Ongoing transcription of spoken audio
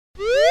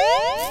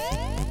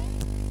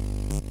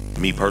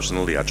Me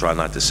personally, I try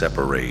not to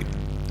separate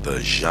the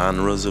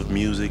genres of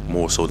music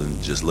more so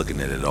than just looking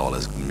at it all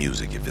as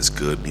music, if it's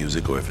good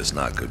music or if it's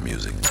not good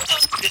music.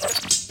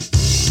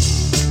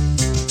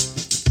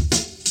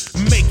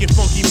 Making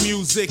funky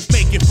music,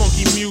 making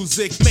funky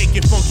music,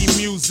 making funky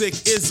music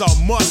is a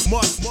must. I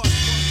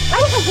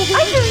don't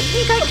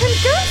think I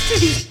can dance to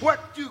these. What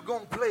you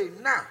gonna play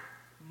now?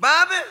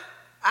 Bobby,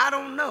 I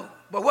don't know.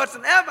 But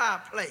whatsoever I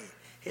play,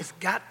 it's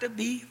got to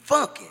be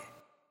funky.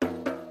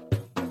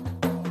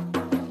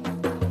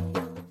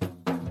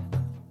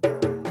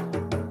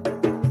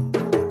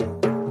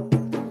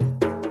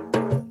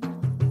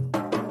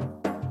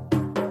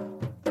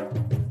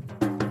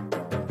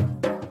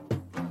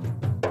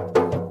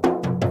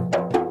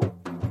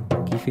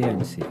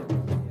 Différencié,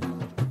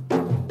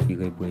 qui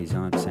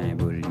représente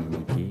symbole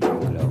l'unité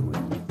et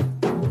l'harmonie.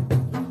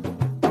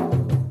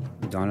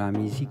 Dans la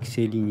musique,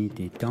 c'est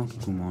l'unité tant qui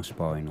commence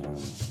par une ronde.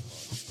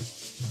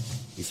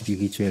 Et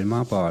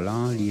spirituellement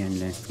parlant, il y a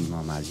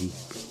l'instrument magique.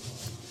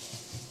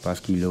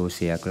 Parce qu'il est au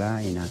cercle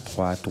là, il y a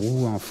 3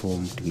 trous en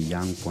forme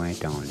triangle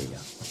pointant en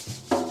l'air.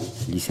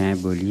 Il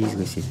symbolise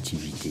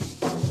réceptivité.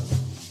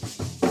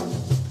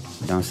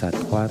 Dans ces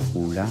 3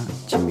 trous là,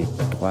 tu mets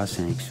 3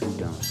 5 sous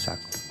dans le sac.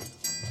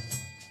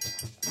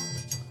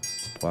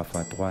 3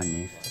 x 3, 9.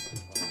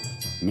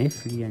 9,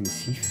 il y a une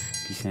cifre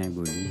qui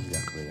symbolise la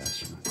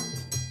création.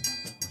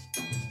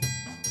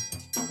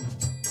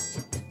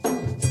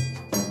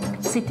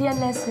 C'était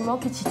un instrument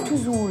qui est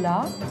toujours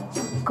là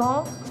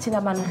quand tu as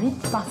un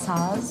rythme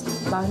passage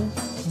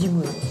du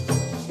monde.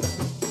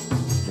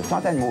 Je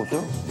sens un mot,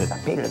 je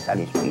t'appelle ça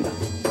l'esprit.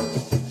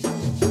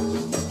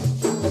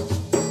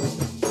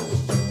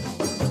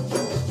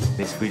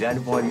 L'esprit là,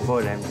 nous pourrons lui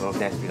parler, nous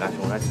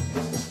l'inspiration là.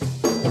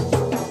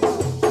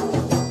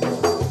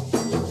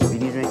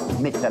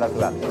 Mettre ça là sur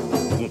la main.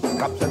 Il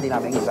capte ça de la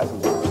main et ça tout.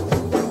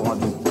 Comment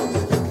dire?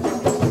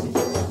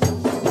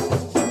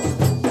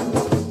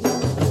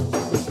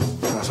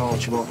 Ça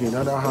sentiment qu'il y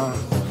a dans la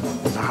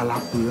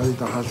prière,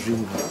 dans la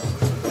journée.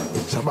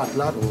 Ça bat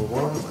là, on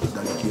voit,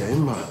 dans le qui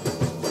aime.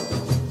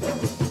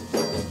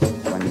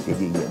 On était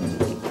des gars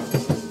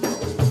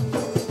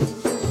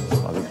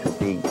avec ce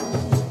pays.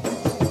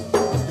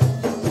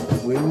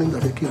 Oui, mais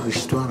avec quelle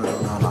histoire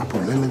dans la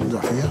problème de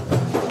l'affaire,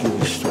 quelle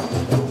histoire.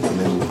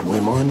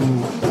 Vraiment,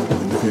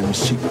 une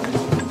musique.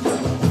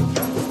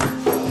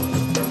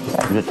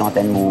 Je tente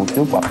un mot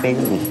pour appeler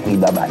l'esprit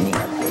babani.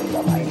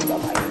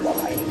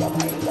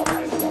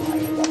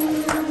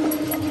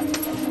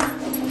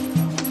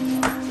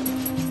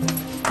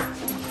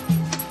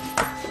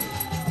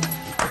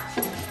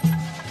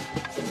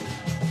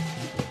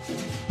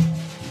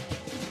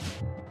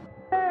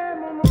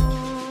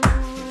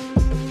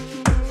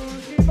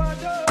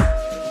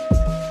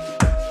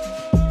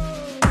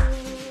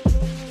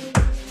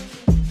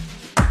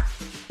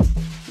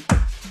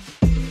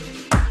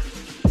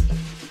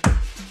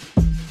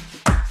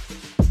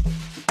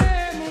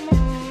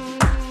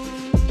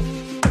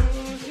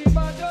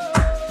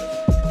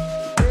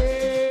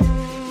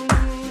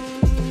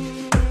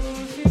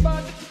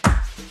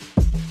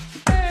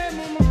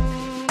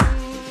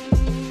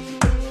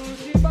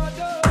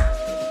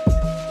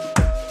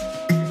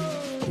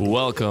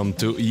 Welcome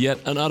to yet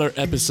another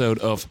episode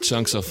of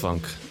Chunks of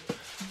Funk.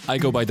 I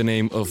go by the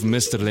name of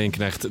Mr.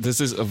 Linknecht. This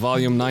is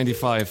volume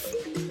 95,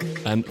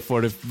 and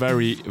for the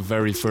very,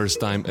 very first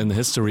time in the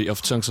history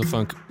of Chunks of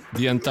Funk,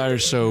 the entire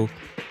show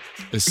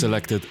is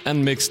selected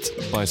and mixed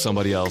by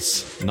somebody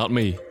else, not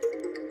me.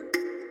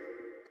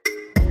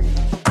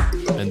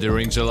 And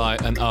during July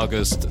and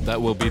August,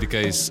 that will be the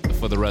case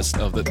for the rest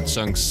of the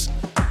Chunks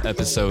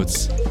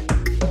episodes.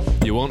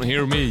 You won't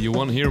hear me, you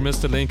won't hear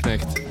Mr.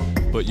 Linknecht,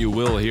 but you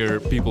will hear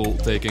people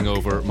taking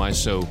over my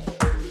show.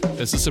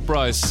 It's a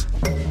surprise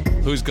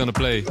who's gonna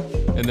play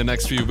in the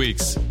next few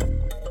weeks.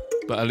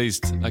 But at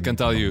least I can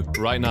tell you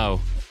right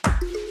now,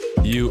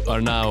 you are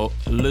now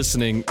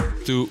listening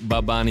to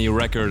Babani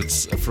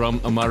Records from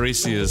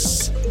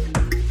Mauritius,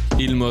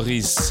 Île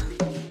Maurice.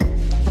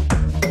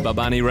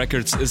 Babani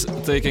Records is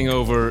taking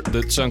over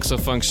the Chunks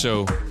of Funk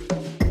show.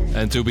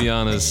 And to be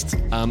honest,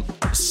 I'm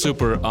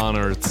super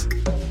honored,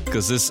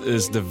 because this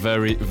is the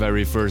very,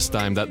 very first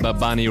time that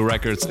Babani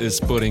Records is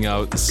putting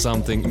out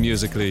something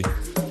musically.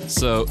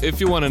 So if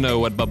you want to know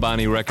what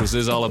Babani Records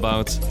is all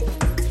about,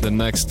 the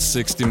next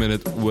 60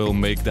 minutes will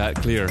make that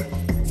clear.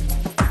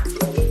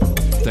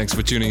 Thanks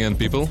for tuning in,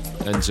 people.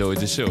 Enjoy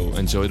the show.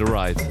 Enjoy the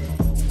ride.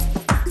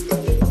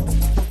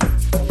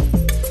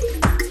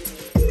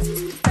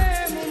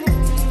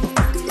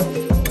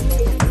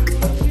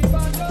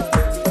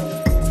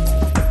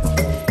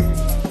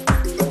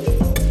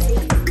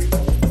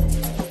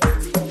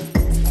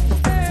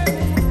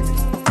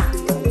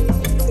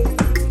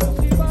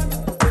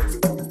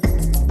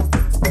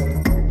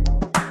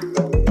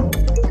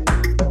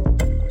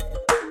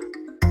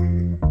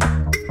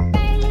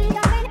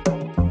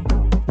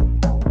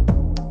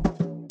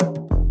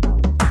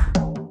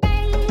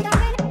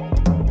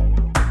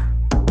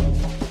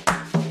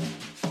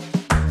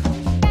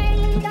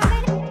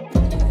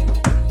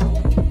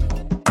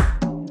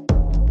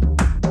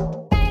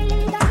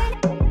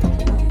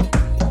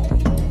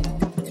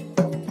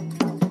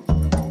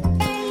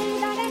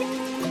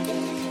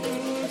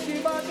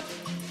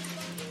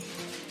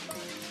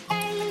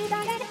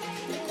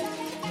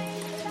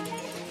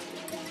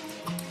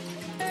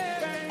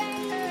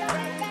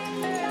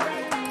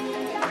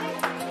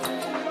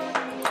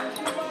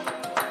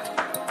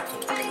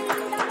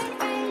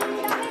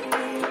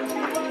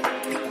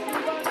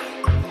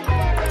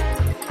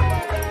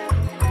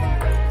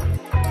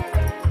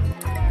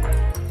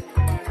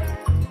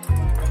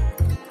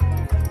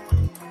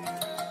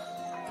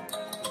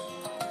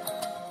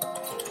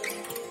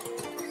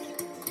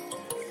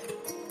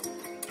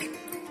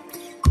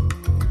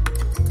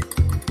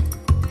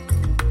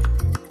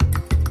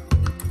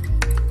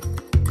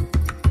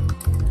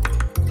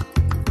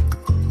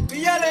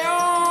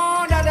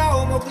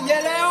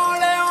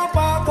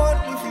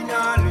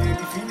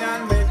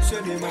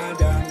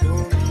 Madame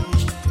Domi.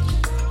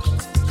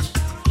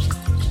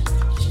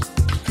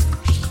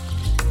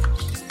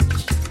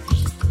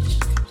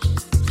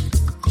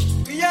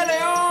 Piye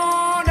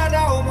Léon,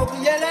 dada homo,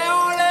 piye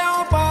Léon,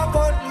 Léon pas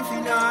contre le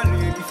final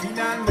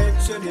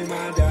maître de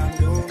Madame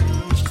Domi.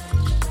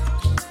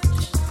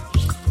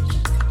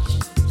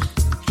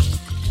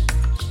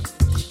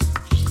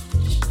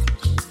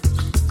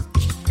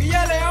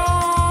 Piye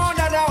Léon,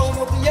 dada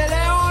homo, piye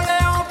Léon,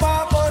 Léon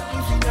pas contre le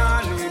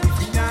final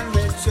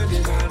maître de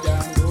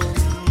Madame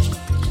Domi.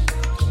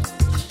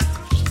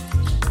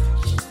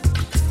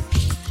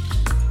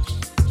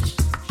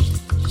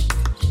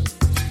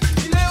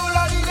 Il est où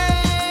la l'idée,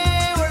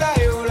 où la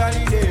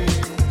l'idée,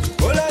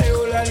 où la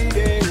l'idée, où la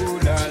l'idée.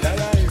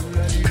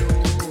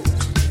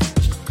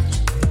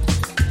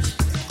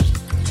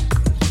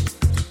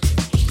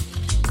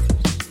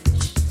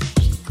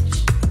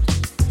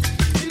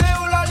 Il est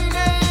où la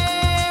l'idée,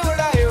 où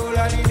la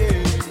l'idée,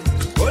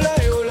 où la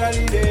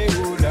l'idée, où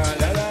la l'idée.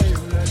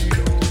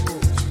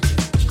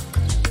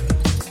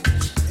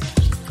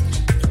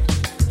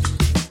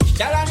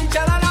 Chalani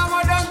chalana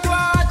modon toi,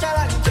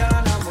 chalani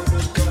chalana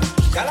modon toi,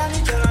 chalani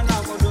chalana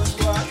modon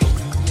toi,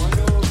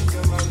 modo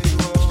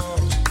maliwo.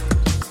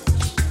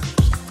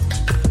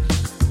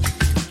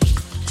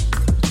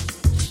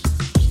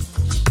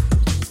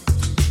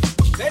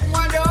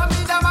 Faites-moi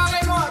dormir dans ma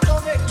réunion,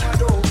 faites-moi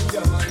dormir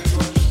dans ma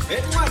réunion,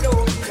 faites-moi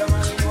dormir dans ma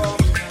réunion,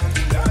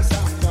 dans sa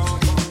maman.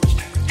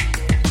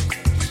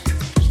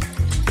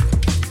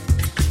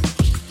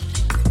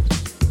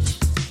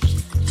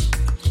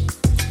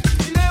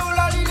 Il est où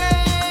la l'idée,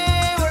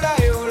 où la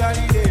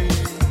l'idée,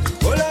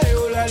 où la l'idée, où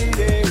la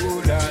l'idée.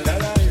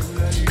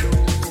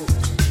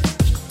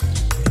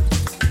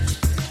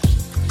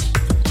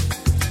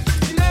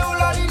 Il est où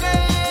la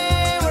l'idée,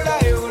 où la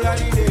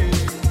l'idée,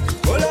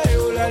 où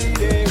la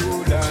l'idée, où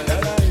la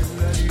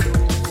l'idée.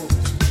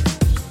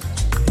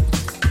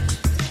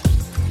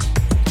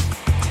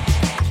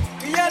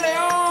 Piye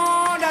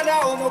Léon, dada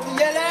homo,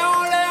 piye Léon,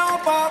 Léon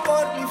pas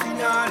contre le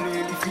final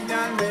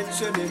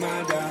maître de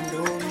Madame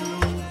Domi.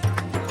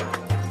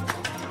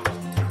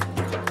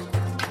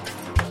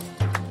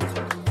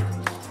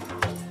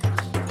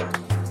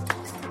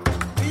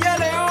 Piye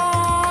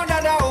Léon,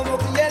 dada homo,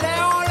 piye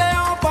Léon,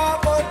 Léon pas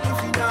contre le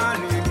final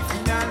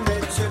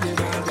maître de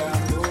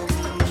Madame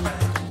Domi.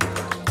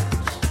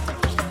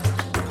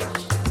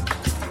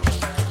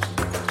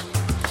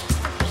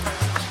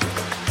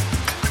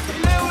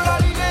 Il est où la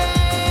l'idée,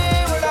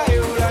 où la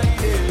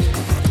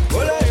l'idée, où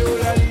la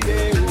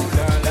l'idée, où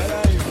la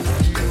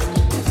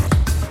l'idée.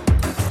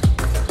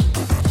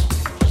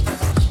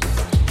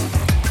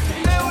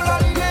 Il est où la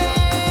l'idée,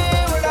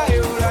 où la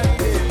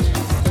l'idée,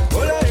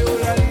 où la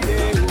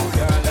l'idée, où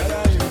la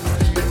l'idée.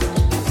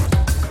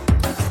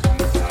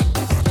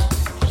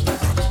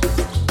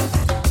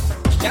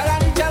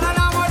 Chalani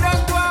chalana modon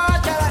toi,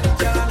 chalani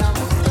chalana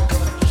modon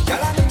toi,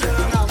 chalani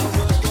chalana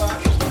modon toi,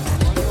 modo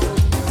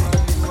maliwo.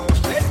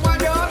 Faites-moi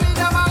dormir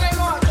dans ma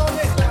réunion,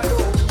 faites-moi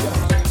dormir dans ma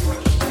réunion,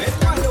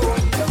 faites-moi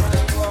dormir dans ma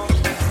réunion,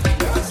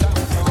 dans sa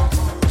maman.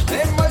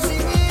 Faites-moi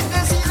signer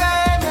des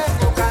sirènes,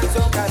 vos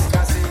cançons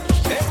casse-cassées,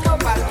 faites-moi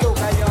parler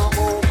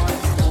caillambo,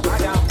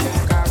 madame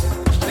Biancargo.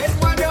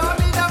 Faites-moi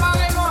dormir dans ma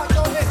réunion,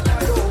 faites-moi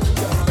dormir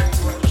dans ma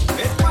réunion,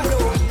 faites-moi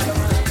dormir dans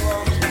ma réunion,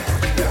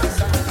 dans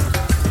sa maman.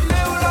 Il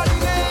est où la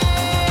l'idée,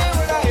 où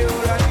la l'idée, où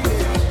la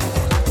l'idée,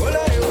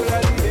 où la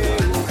l'idée.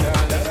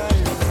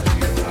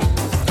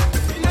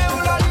 Il est où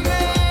la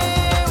l'idée,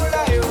 où la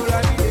l'idée,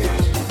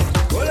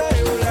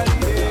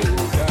 où la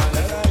l'idée,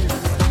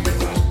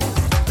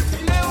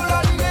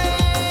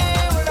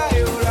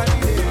 où la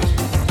l'idée.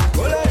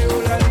 Il est où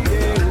la l'idée, où la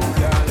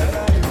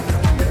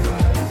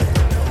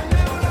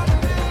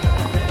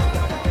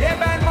l'idée, Eh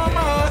ben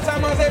maman, ça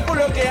mange pour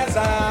le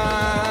ça.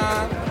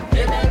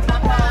 Eh ben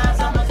papa,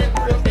 ça mange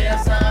pour le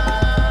ça.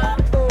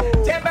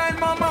 Eh ben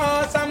maman,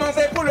 ça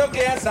mange pour le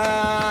ça.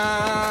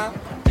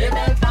 Eh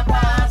ben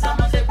papa, ça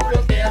mange pour le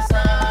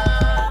ça.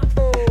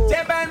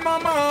 Eh ben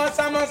maman,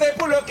 ça mange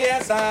pour le ça.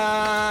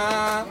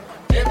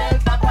 Eh ben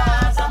papa,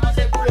 ça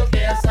mange pour le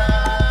ça.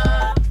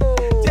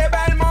 Eh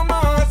ben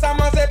maman, ça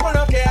mange pour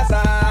le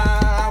ça.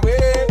 Oui.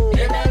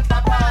 Eh ben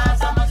papa,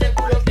 ça mange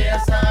pour le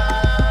ça.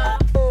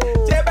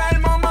 Eh ben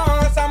maman,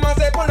 ça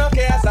mange pour le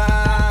ça.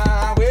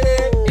 Oui.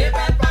 Eh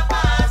ben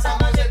papa, ça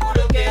mange pour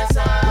le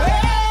ça. Oui.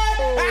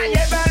 Ah,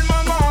 eh ben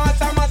maman,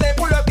 ça mange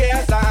pour le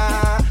ça.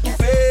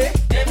 Oui.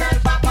 Eh ben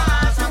papa,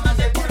 ça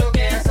mange pour le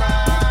ça.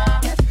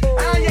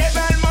 Ah, eh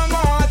ben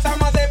maman, ça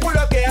mange pour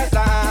le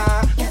ça.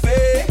 Oui.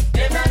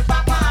 Eh ben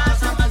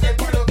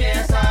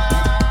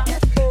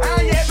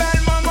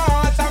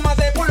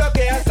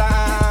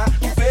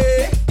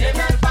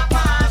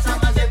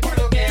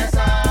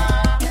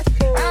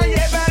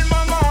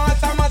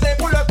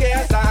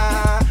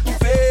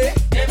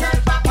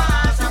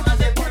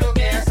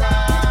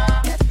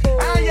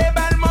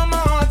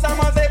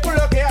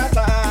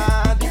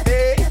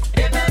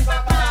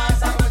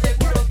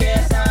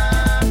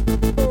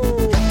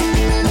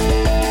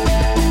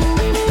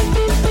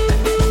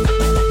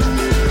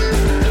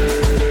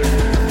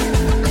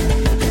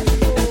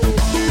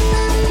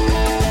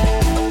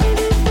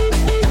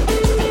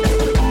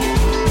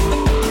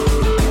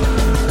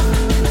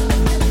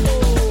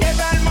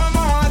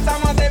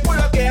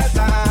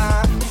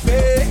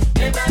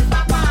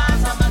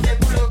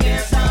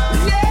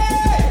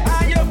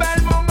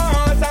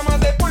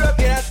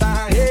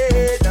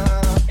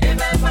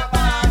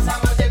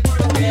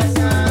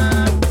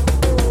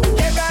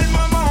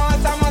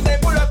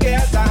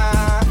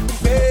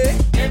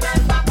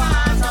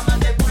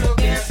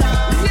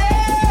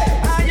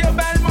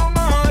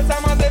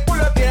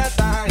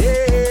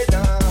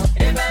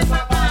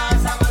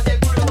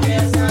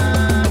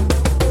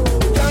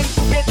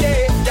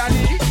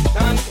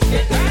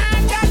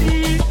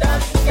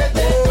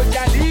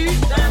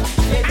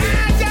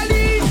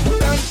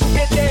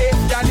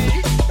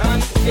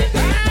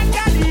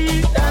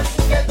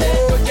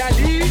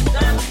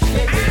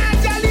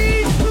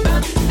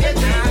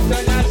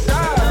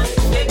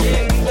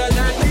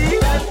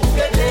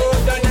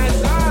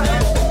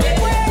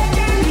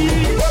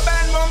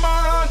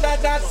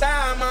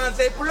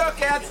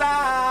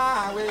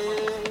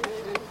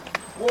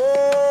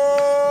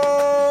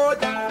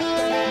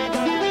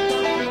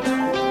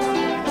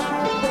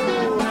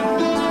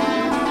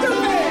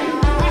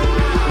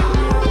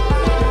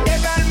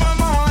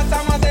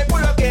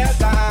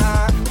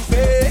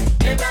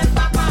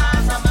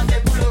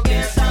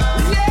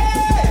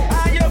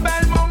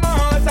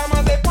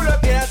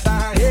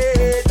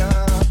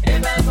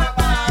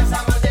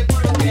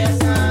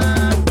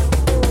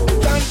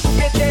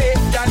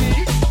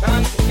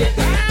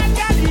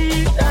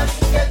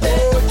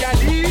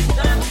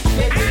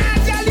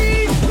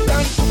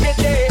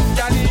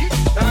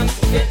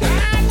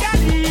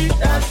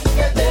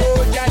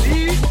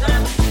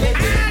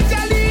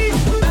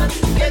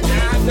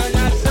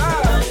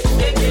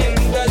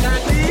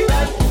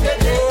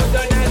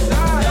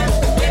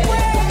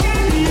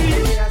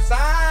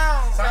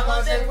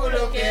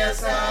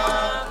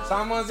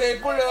Samoze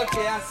pulo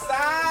que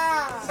asa.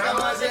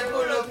 Samoze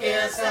pulo que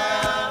asa.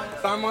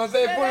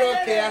 Samoze pulo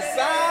que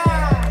asa.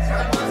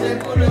 Samoze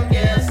pulo que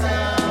asa.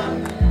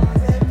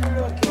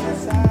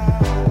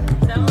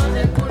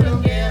 Samoze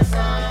pulo que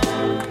asa.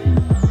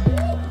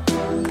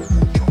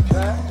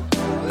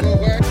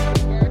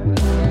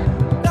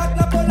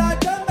 Dakla pola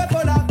jambe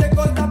pola te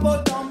cosa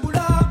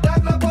potambula.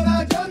 Dakla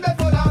pola jambe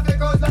pola te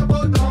cosa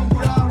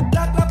potambula.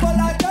 Dakla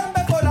pola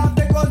jambe pola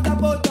te cosa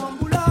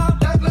potambula.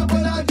 Dakla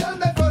pola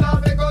jambe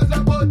pola te cosa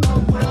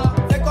potambula.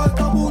 Te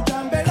cosa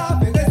bujambela,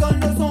 ferezon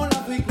le son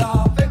l'Afrique.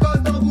 Te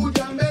cosa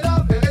bujambela,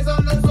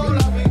 ferezon le son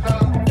l'Afrique.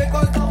 Te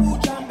cosa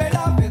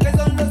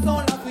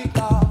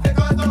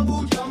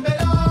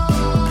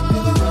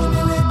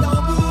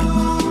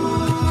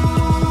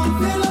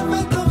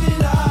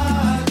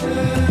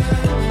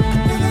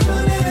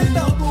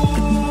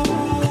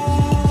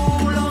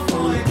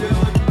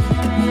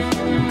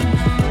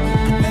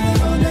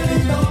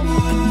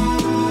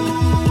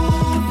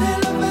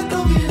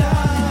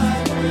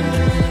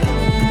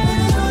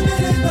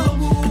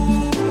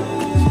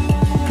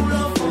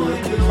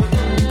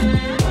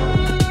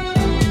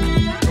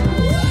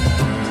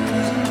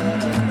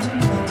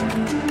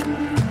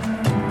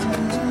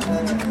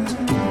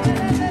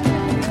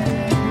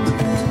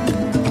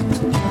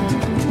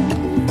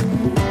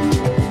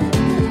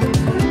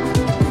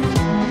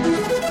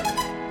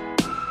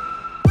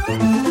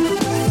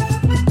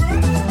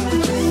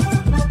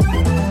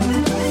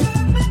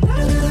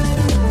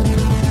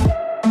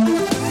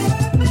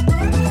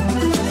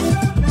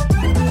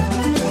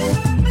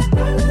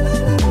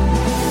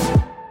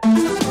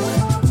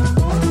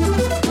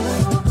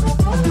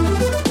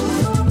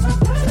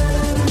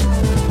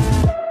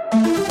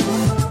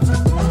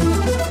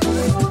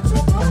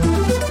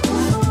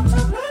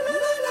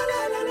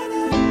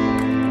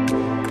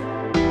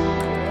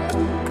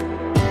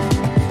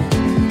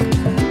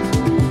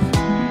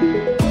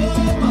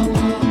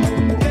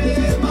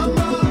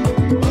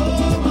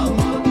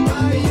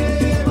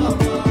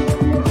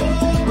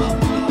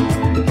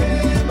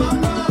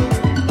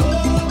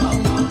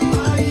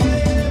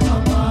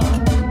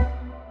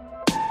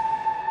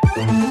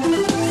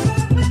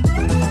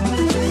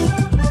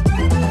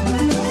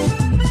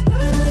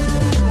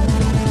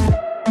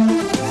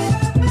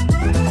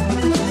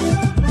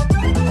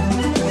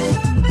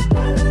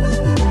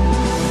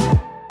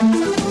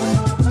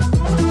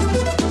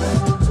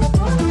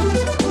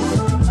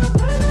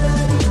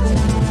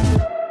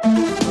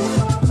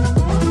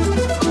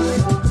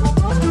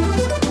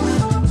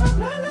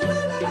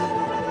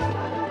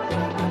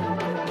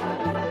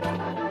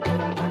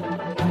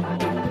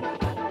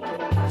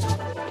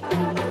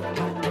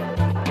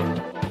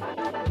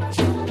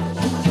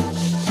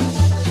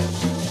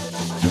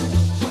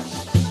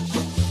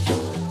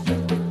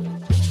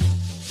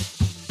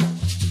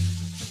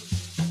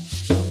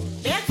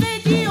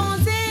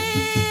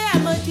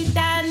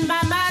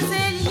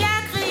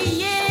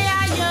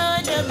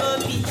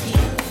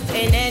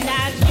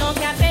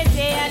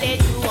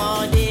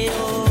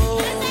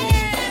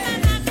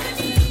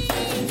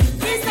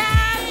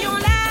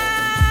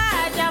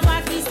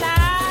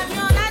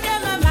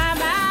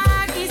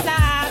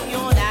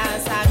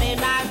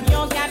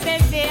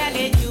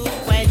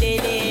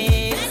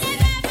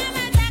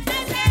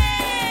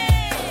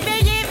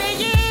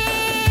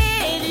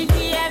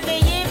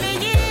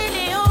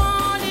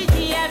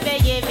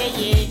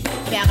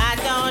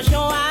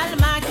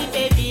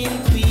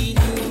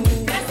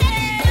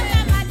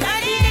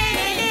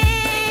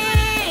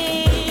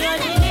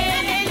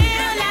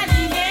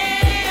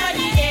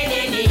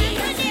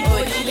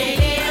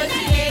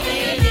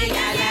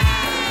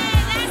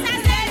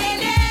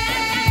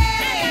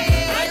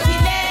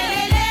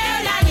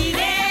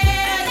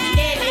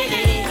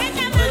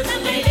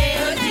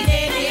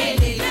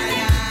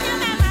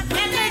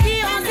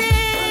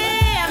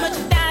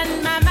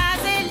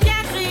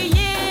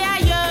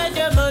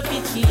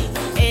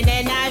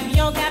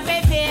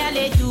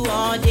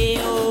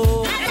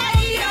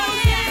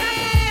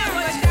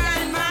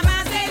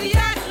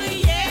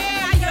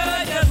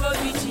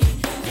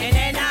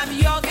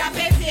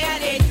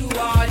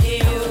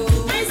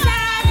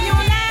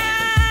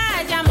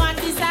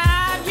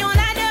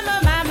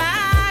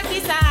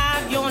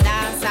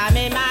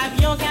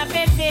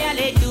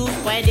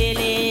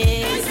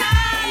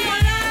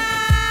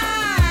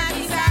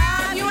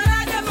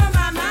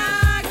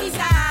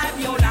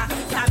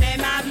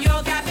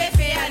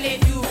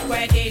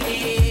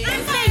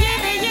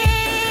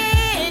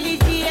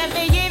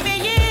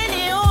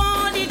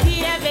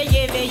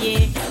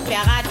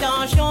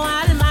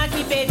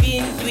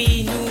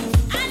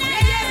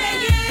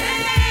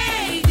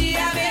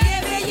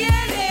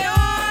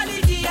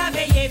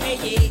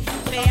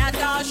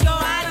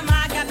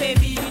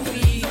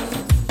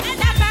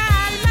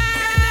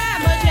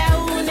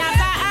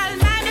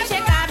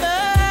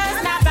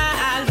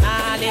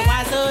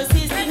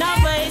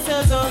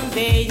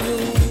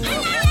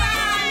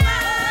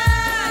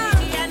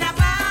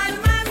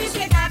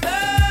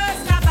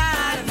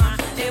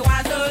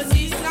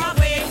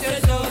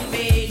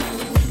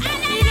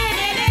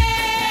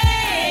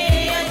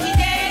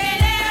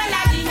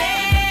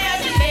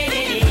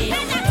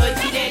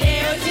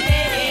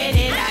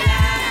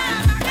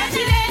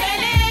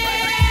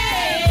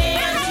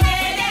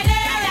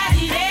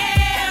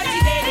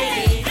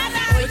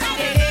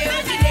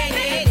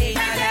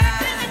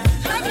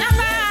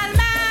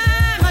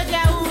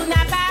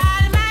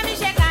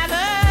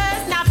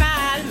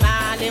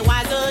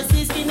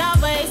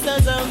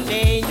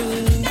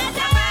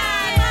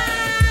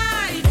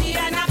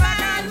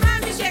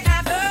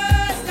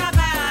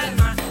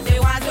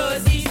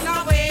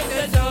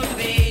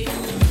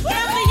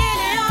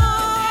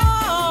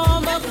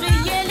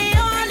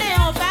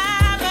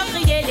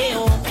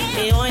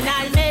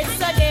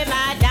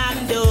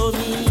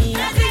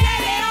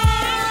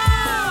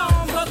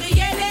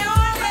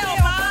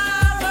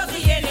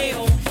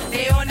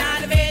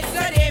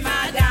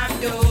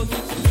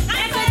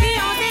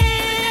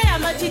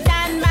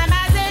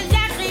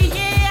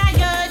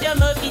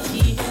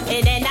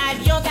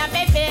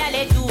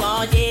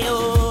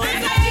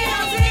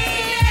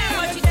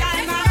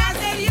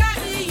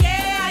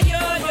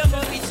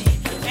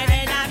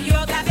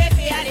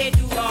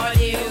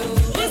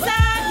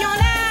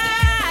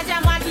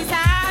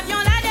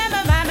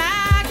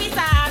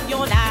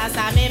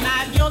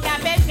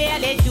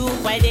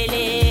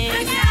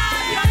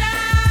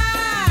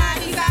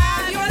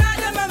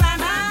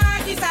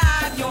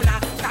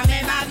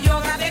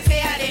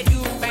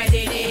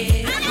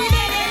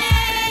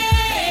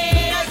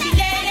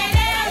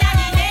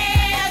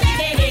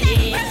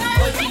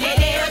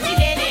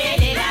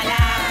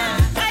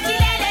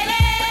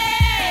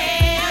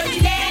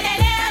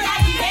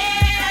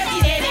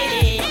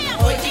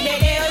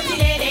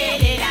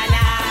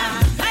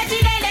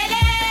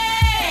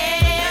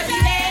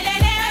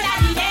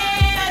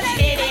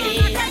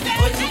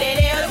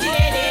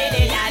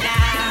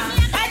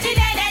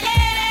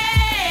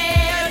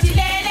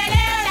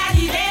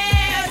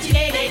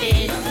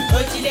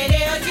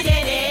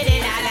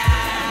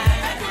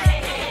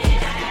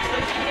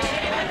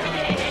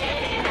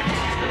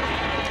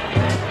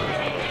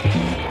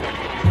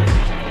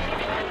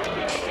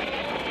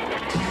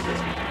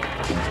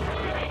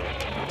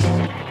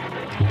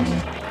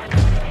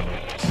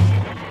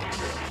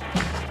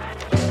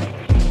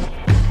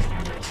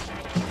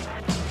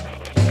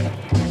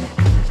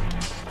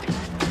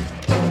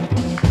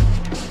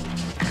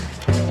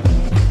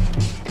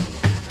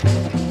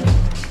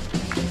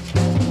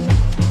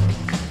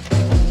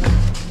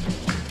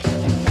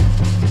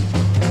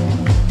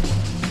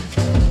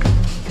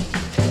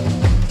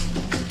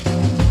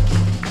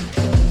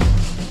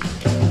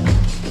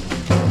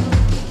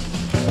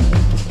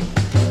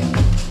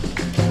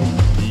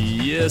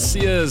Yes,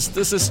 yes,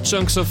 this is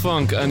Chunks of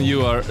Funk, and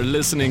you are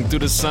listening to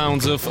the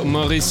sounds of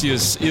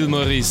Mauritius, Île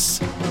Maurice.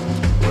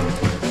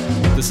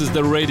 This is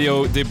the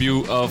radio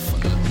debut of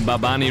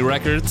Babani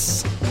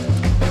Records,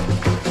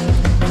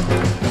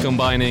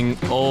 combining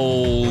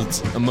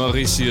old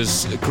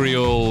Mauritius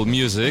Creole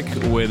music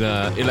with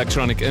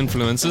electronic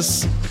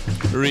influences,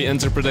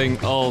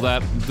 reinterpreting all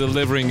that,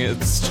 delivering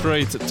it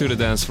straight to the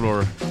dance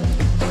floor.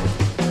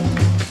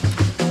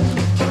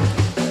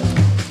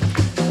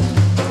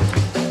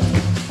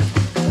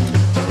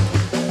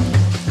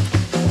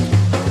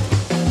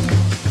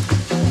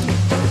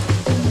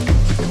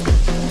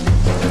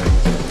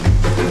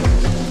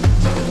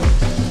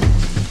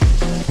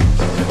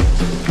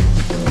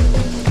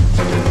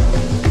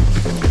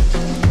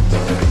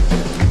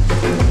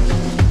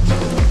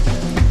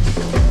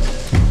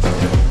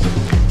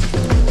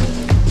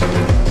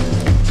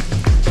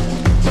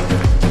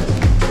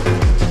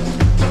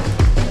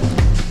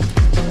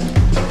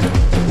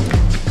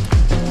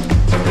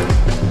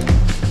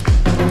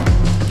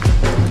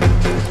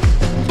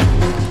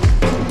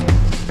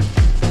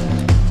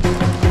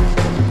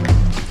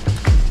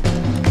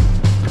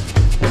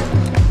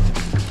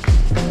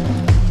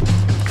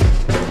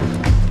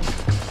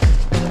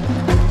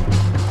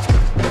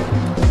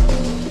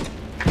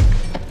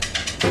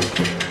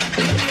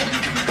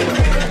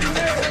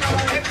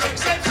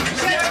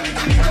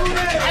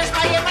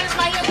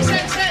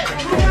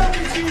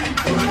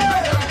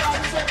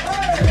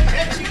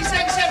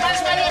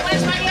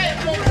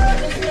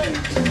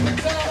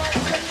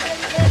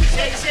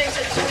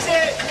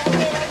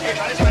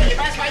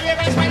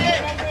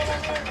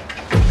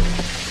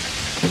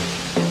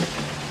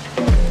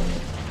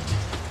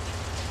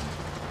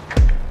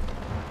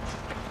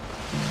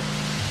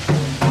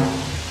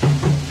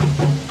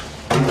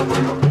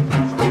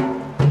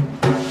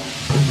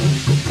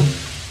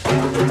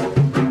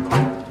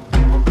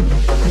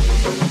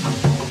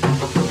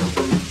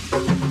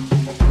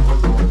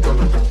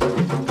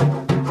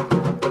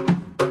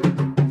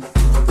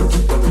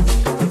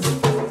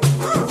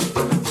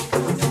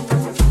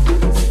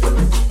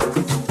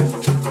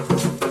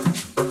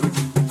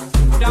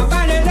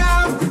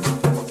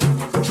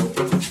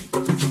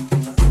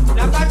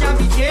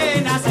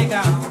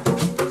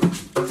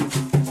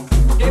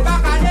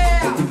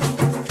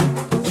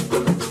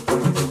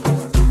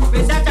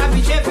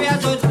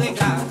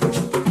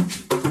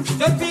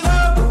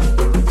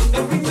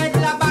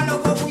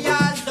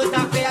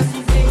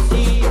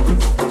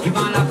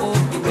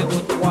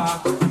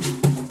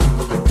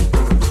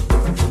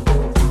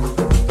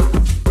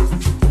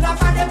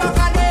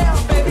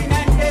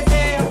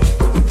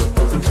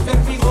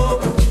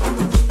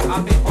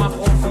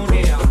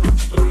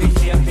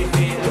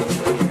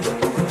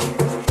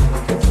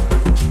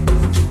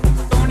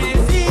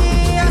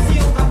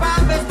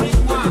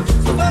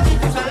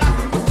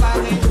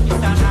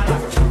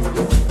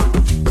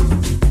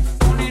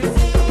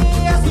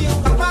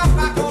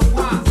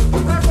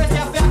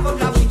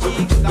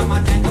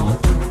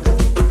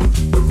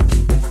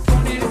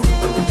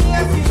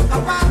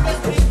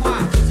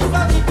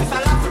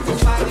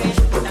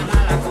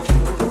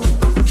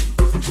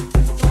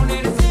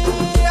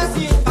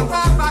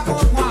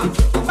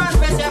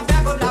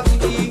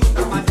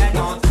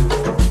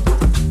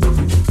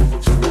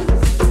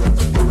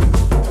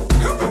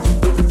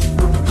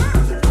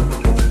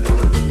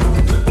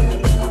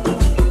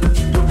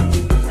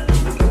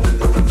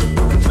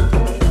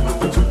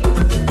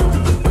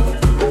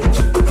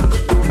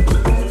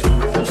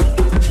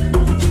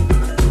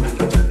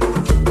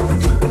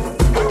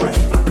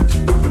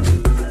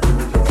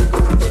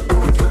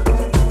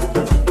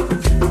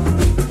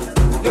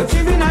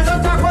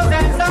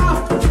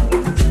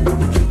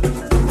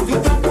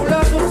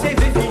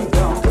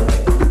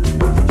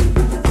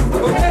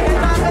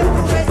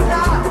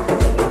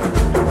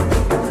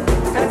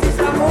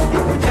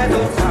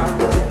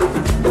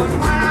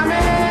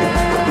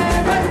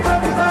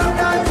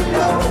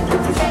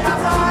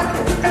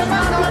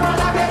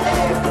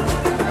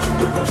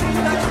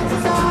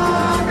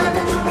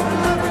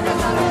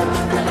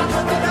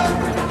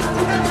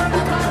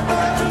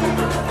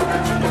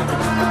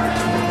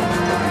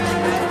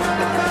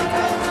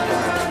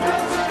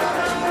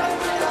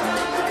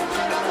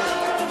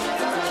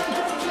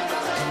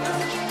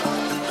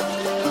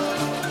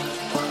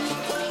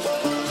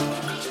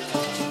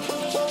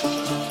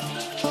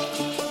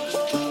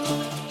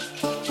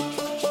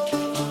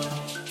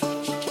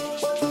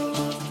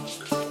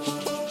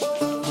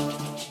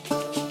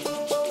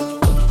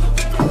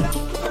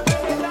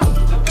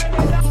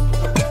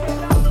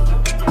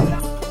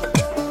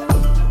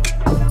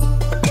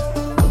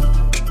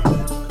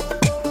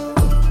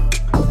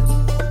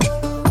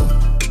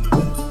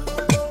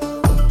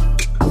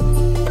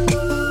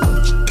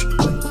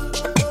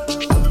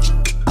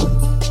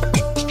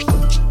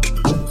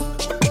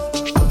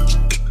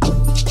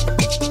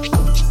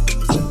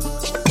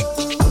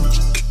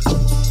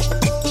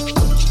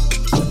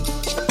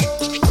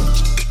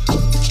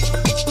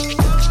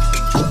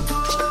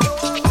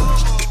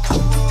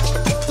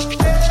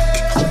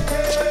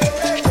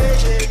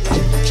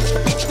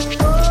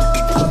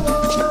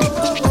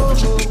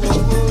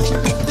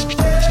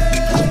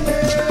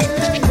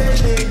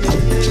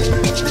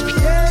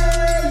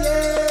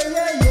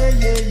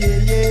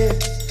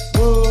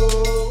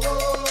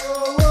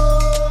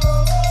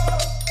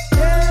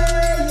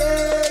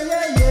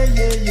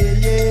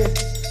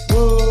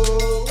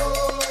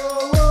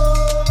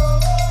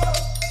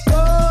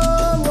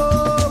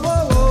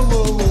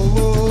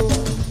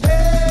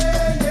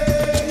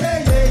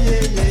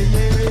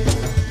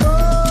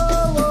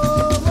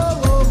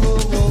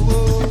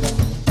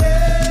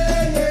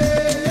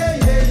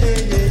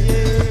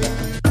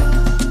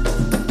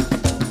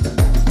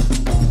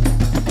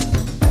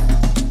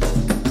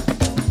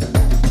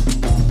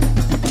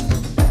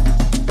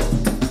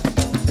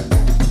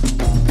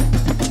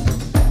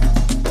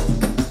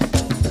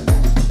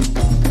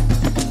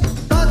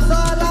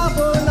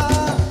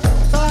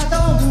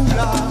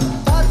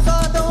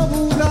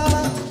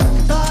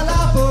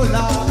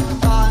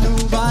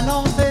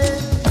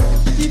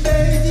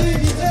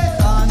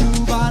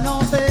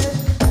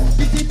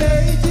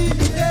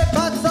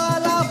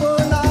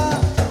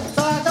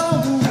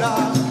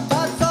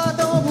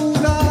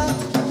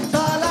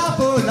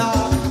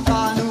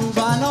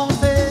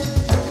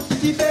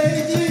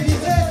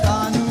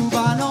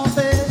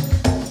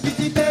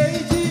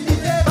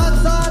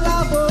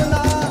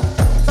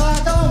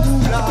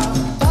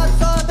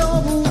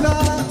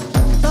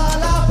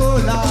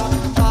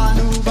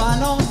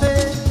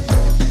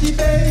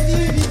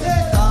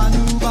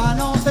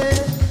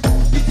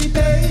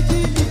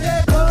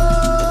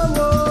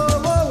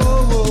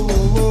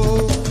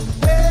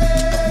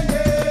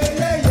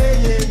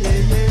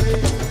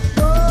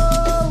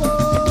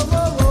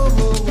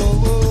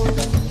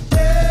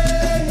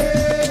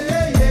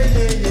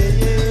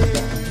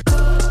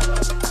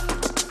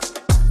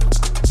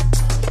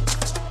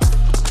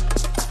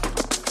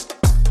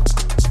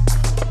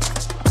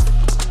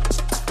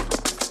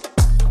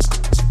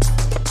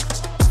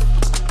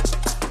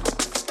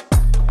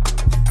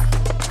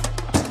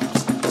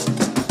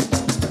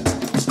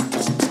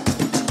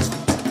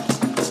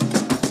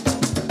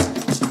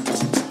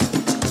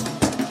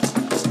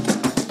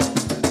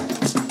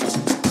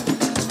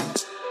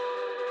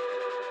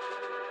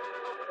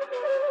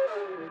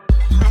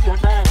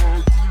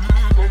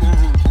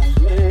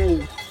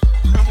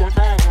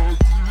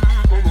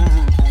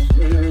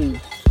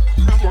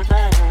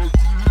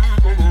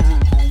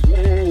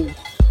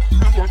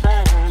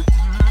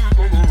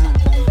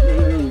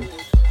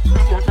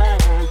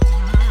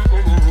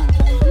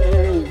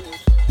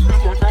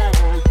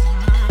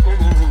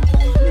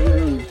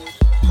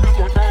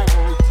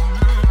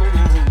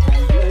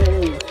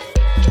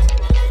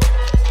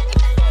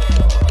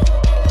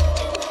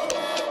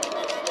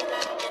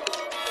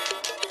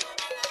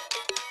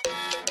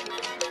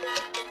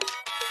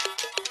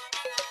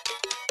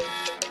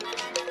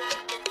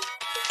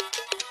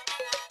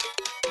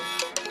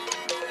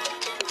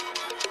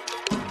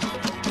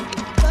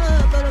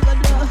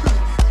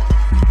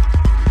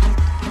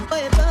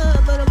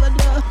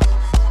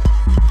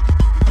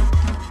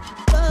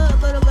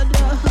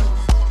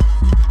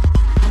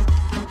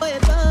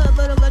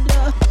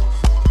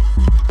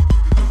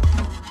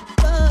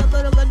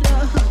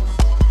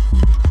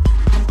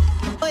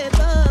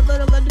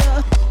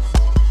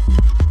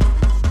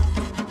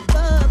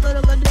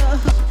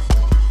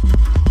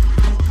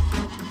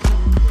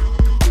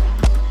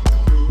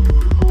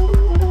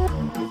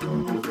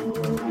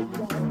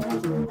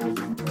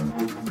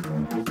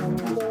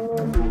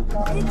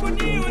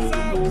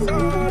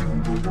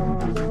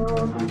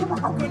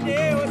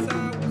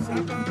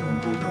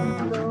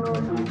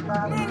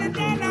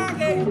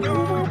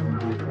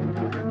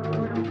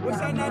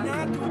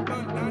 Osanana tout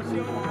pendant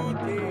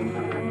chanter.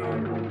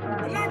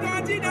 On a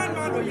grandi dans le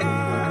Maloya.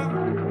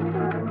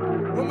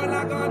 On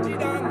a grandi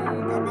dans le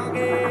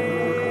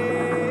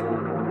cabaret.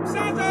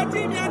 Sans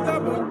sortir bien ta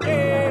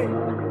bonté.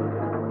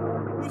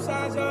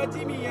 Sans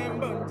sortir bien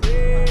bonté.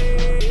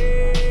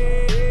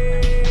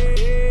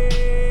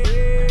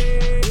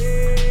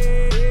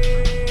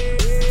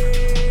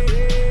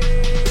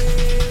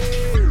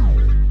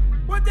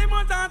 Bonté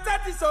mon temps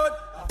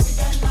satisfaite.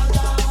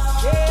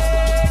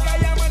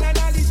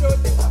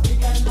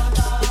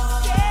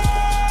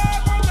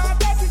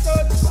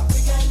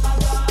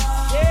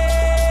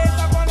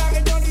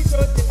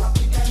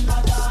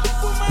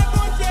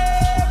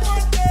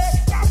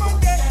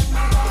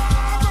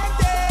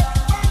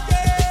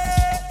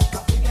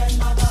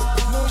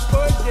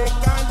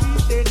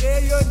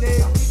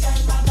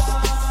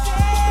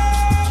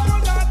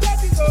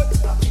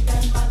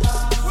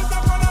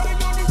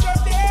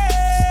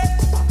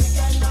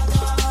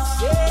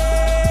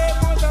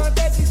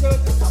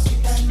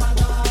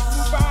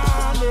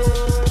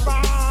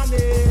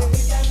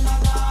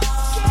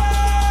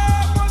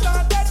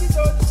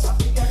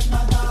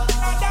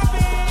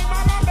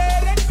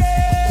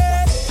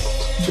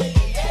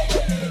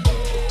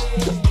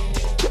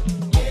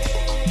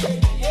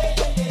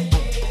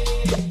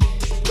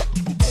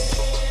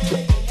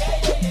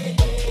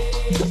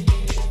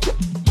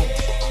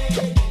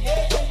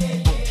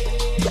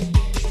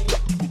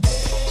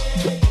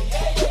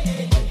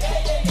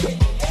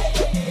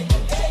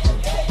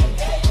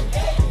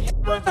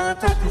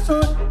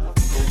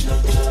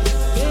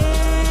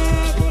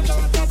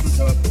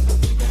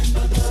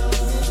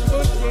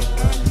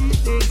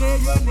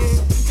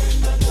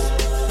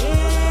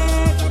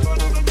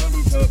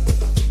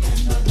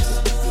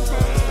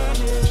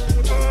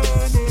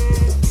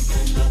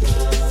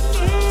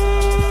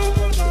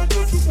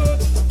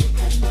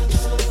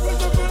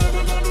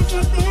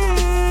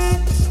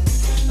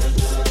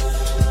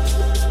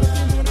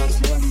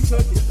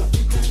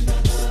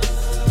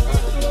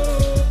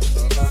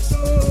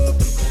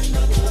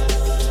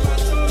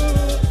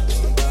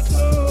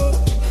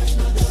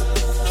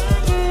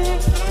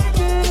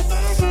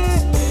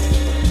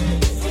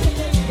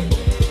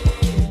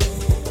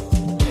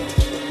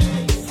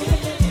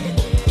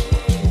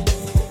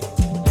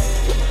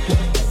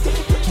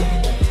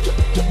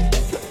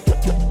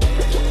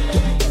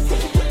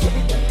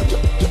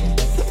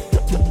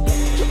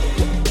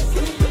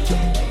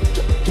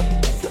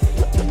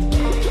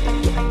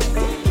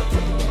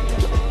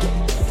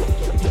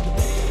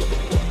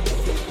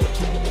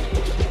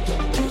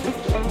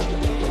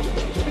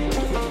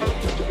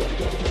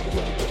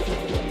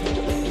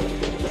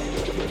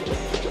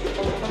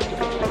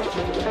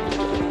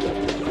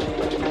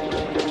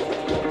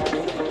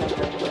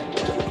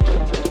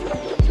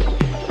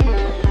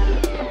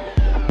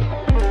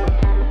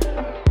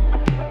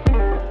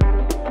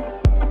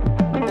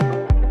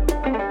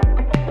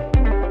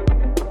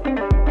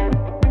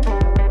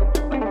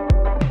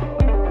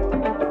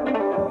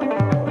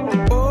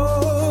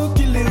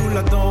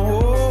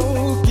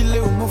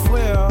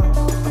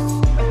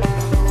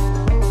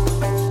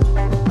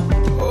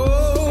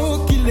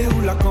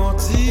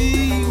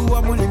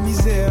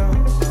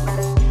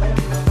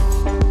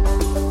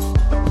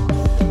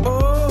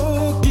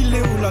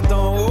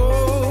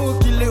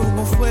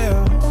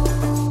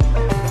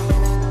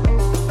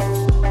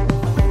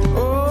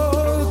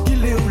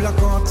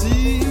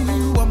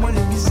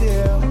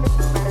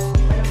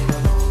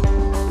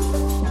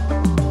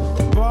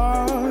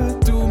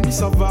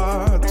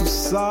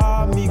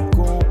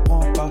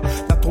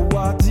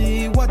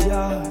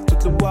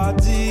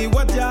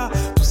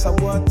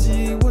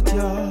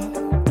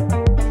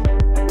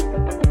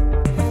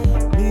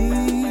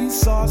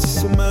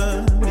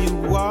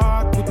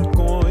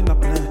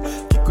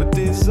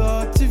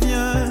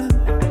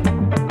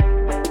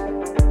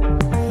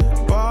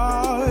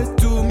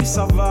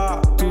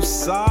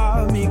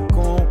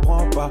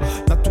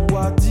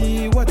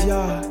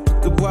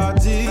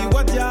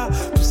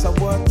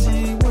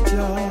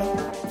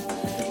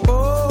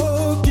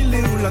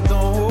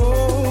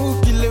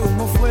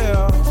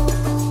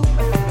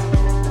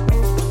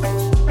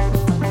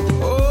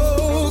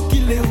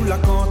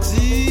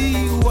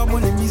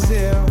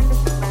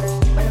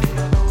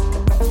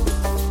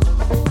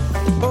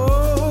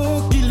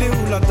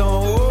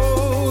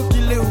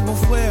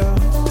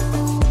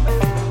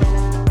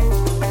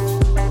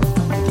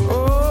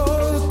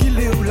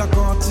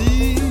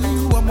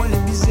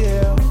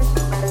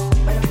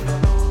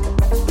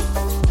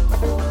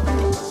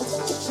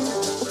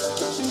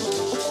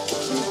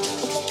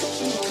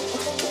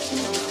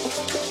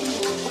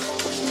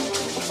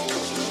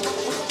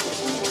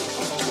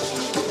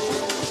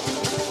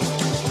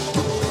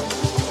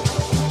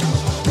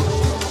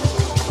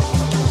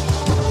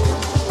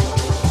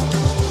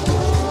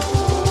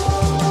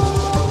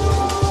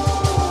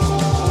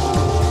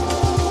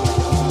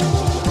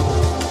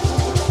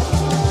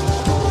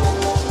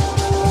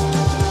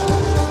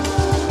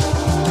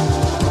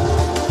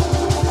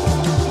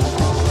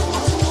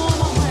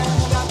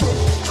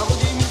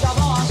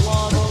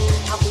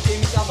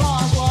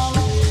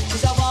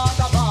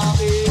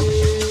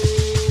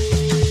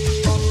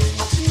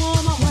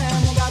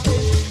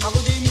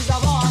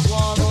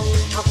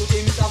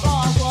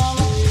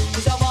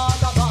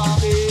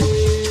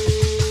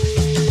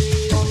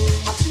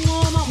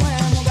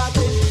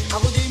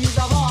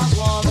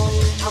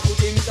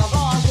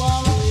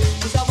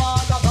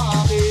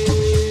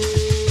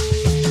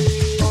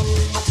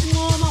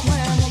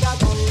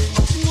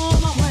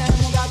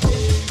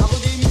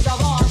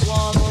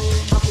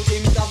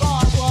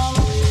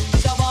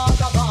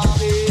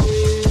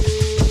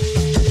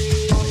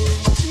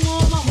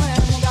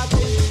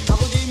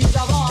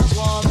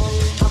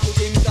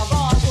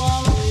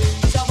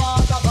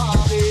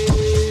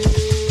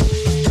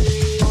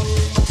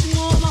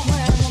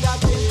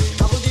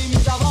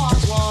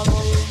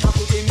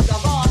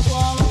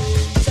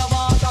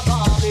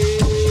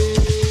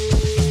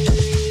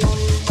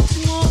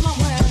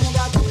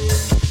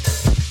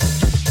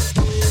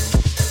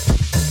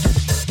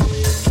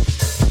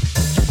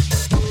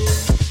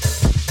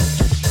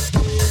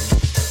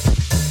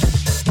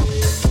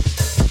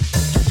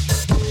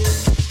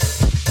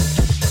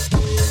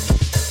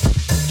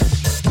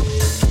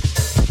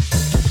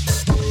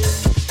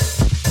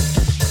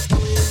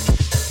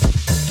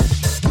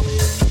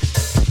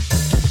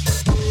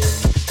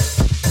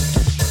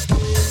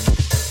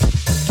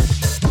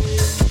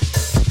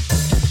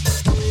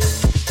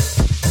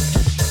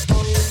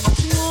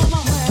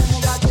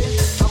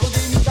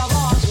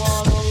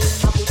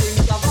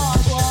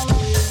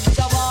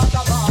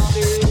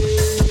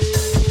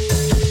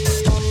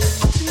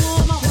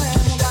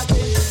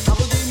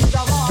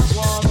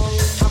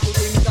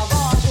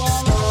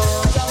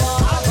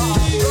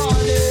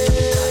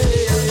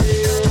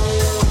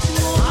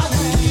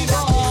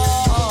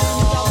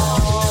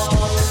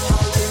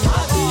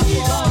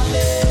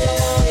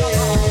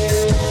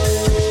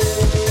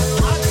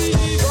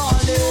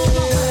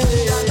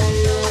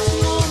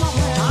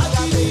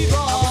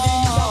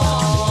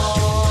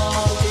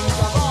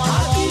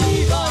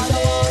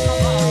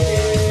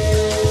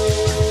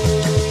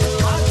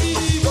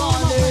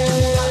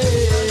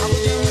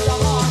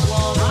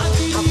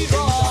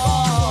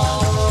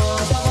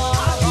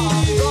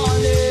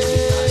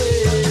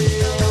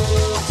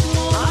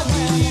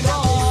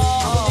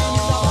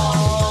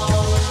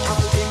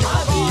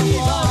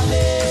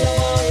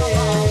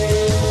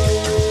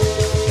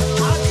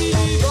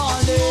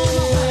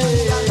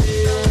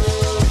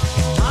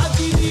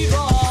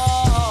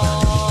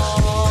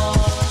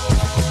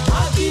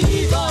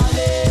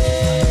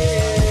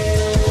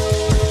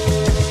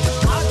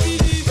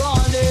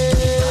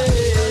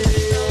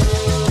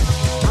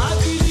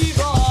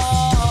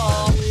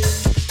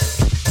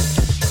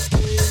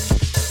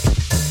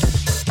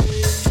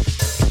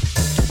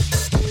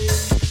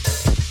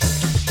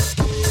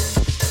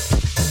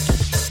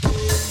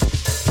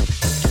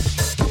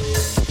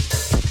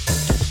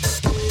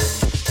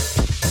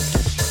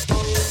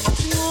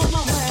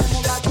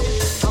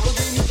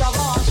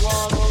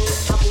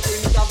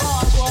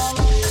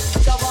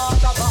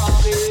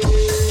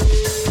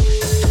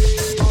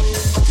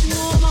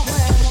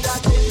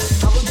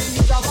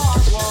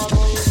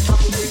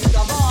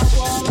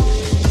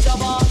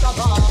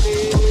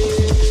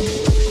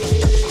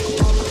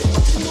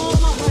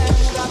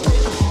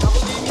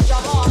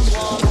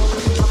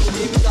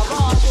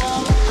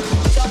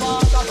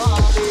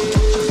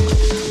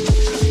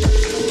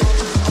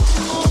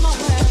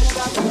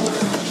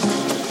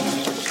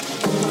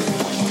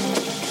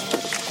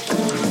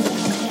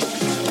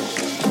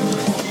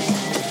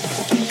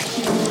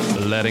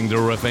 letting the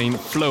ravine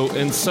flow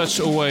in such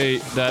a way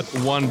that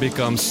one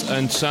becomes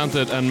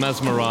enchanted and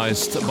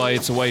mesmerized by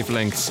its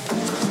wavelengths.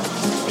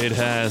 It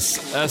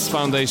has as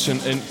foundation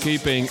in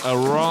keeping a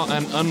raw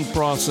and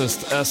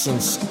unprocessed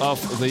essence of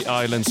the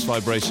island's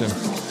vibration.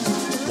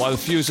 While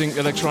fusing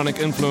electronic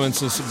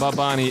influences,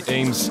 Babani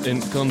aims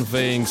in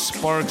conveying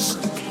sparks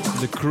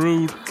the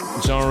crude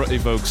genre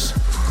evokes.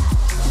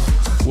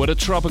 With a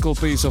tropical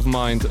peace of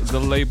mind, the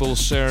label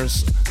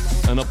shares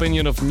an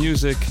opinion of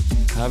music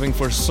having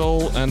for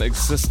soul and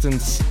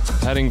existence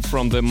heading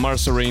from the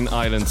Marcerine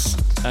Islands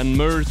and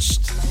merged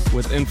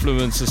with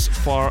influences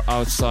far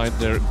outside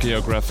their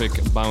geographic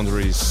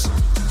boundaries,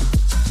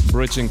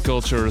 bridging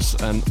cultures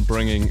and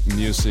bringing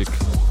music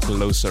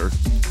closer.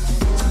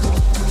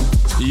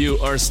 You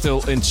are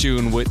still in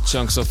tune with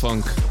Chunks of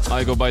Funk.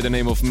 I go by the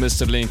name of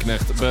Mr.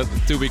 Linknecht, but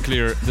to be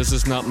clear, this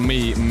is not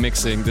me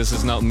mixing, this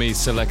is not me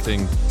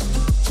selecting.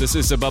 This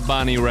is a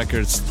Babani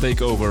Records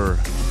takeover.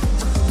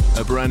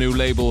 A brand new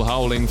label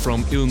howling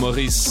from Ile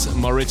Maurice,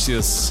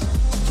 Mauritius.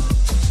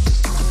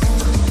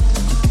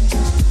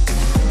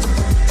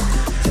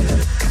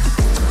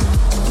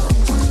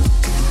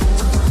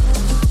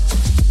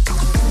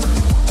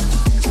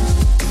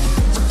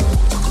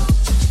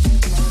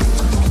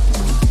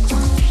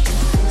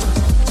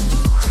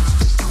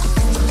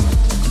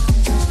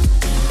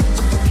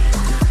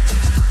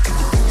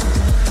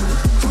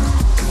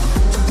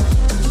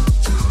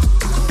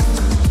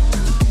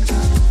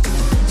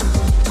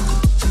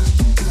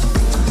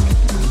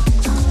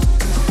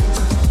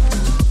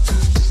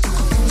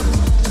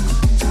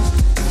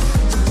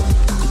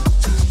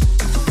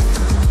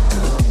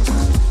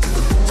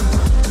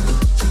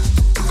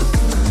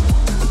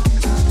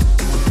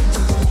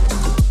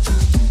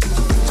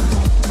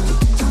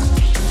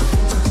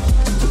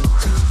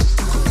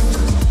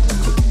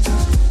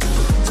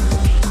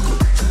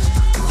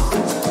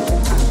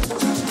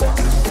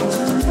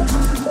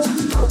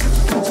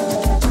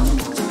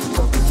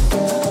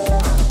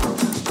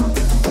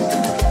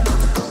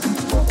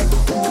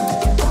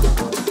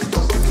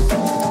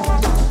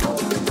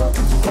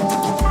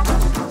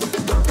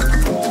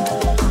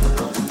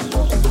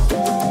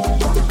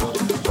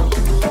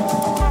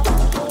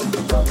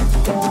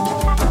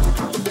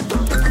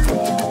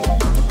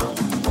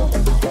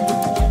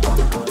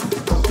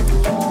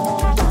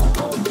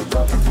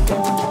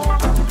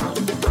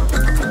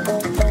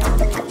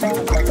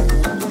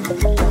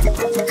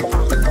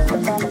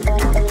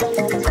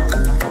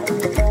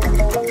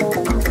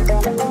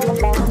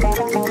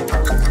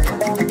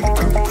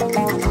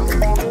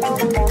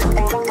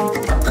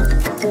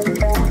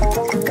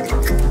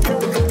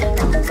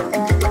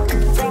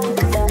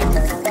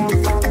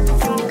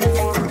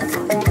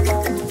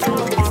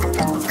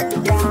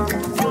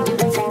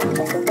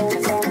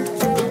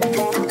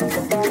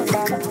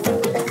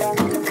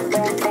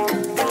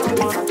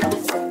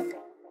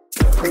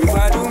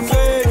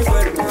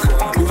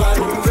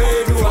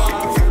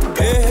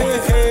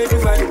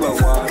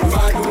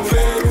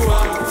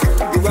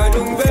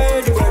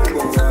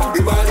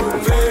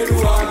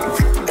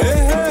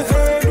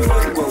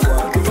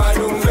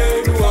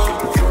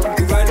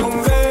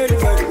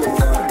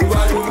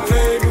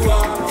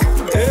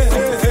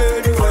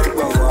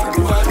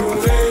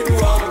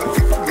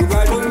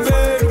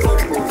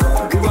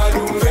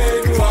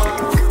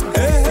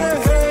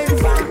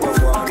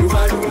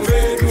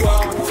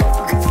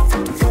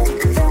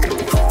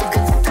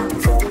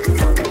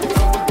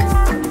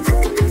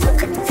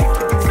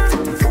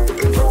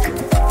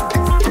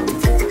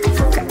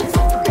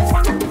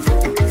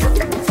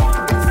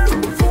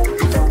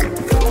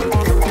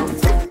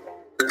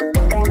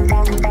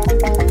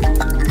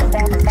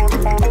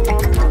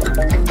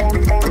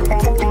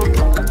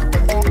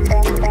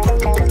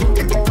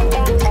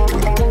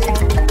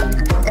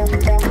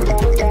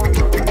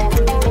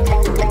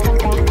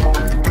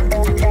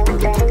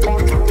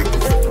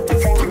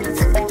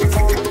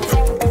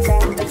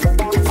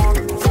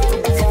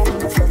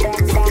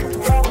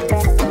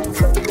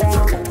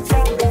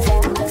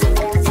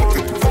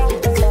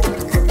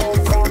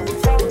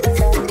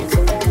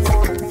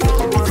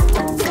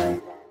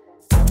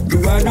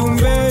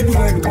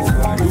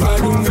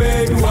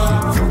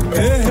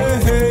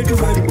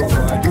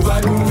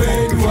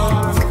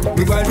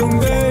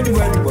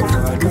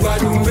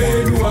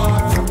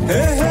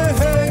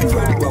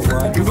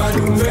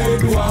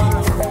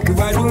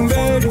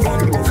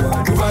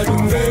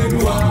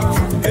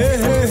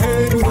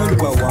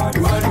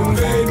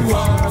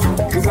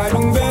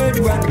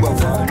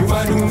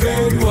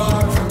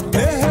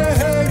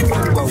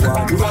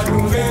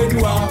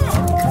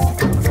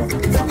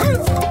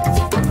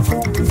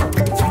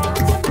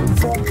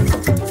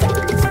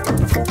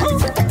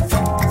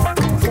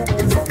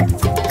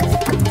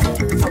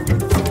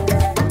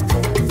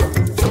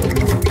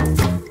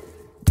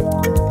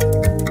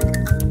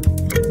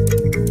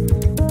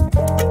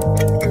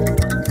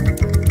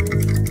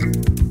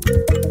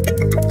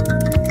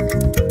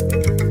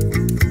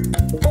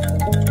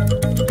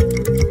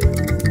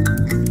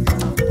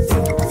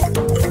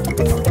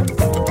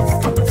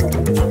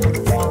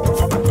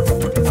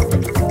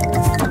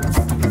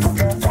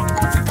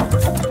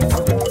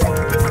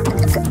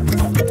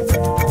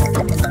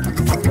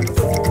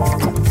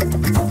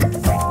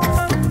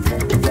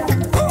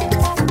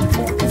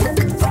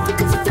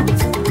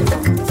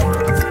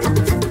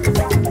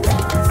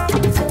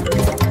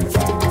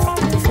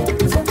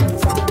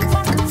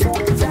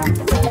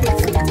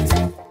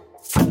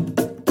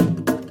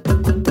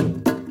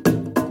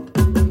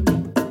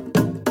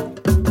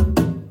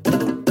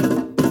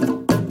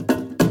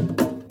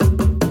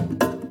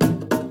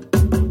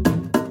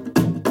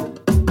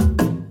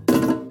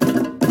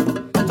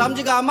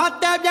 Samedi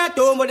matin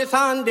bientôt me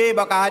descendre des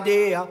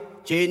bacadés.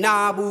 J'ai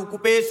n'a beaucoup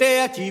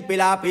PC, type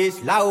la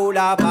piste là-haut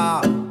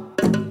là-bas.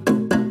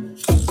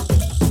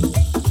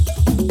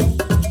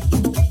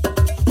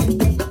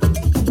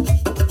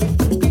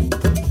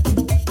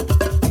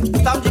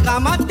 Samedi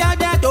matin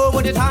bientôt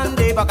me descendre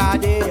des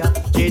bacadés.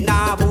 J'ai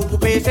n'a beaucoup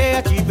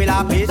PC, type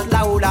la piste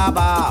là-haut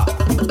là-bas.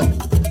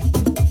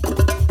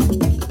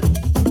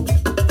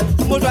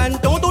 Mo joint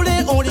tonton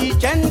les on lit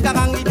tienne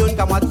carang li donne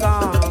qu'à moi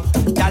ça.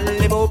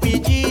 Dalle beau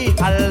piti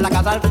à la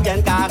casal tout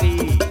bien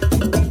carré.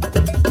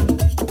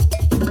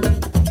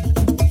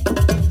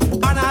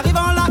 En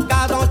arrivant la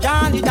case en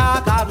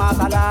Janita cal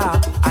masala,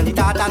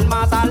 Anita tan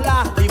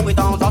masala, les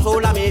prétendants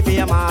sur la me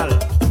fait mal.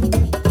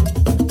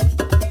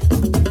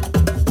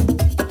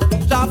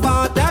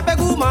 J'enfant un peu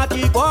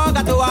gourmandi quoi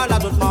gâteau à la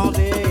autre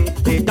manger.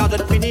 Et tant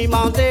d'autres fini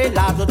manger,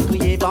 la autre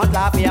crier vente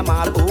la fait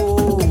mal.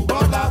 Oh,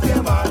 vente la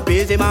fait mal.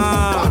 Baiser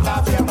mal, vente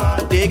la fait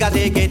mal.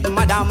 Dégagez guette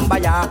madame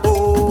Baya.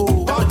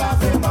 Oh, vente la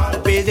fait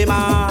mal. Baiser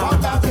mal,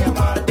 vente la fait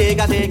mal.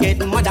 Dégagez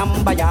guette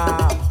madame Baya.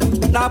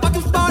 La pas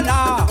tous pas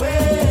là,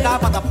 la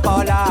pas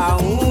là,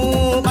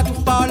 pas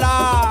tous pas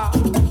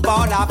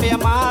là fait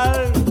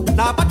mal.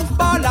 La pas tous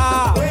pas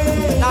là,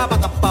 la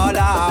pas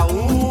là,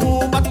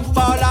 pas tous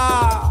pas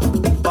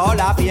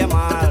là fait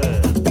mal.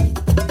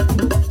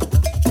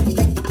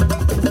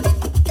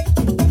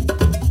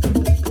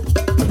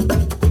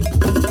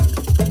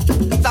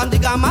 Samedi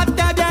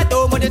matin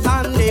bientôt me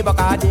descendre les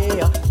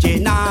bacadés. J'ai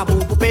n'a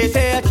beaucoup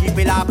PC, tu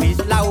fais la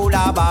piste là-haut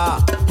là-bas.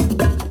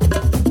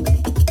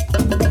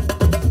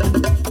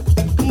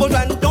 Mo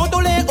joint tonton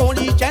les on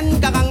lit tienne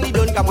carang li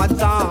donne qu'à moi de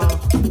sang.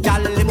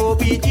 J'allais mo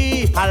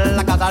piti à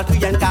la casal tout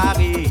bien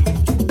carré.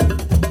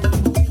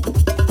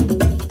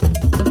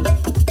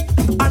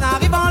 En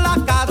arrivant la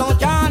case en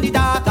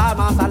Janita cal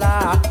masala,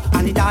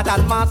 Anita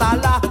tan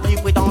masala, les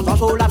prétendants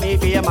sur la me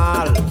fait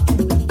mal.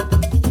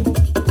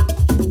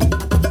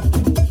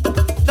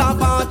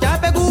 J'enfant tiens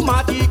peu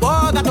gourmandi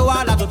quoi gâteau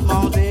à la toute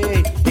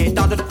manger. Et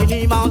tant de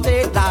fini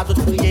manger, la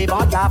toute crier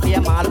vente la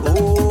fait mal.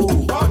 Oh,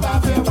 vente la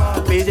fait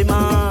mal. Baiser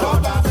mal.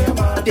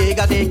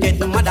 Dégagez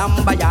guette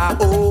madame Baya.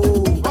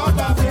 Oh,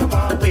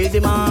 baiser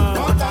mal.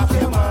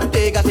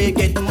 Dégagez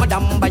guette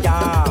madame Baya.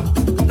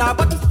 N'a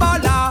pas tous pas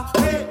là,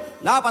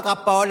 n'a pas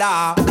pas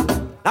là,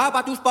 n'a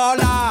pas tous pas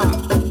là,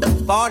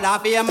 pas la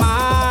fait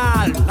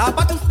mal. N'a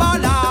pas tous pas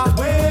là,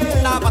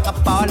 n'a pas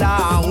pas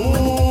là,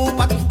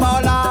 pas tous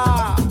pas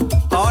là,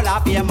 pas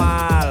la fait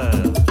mal.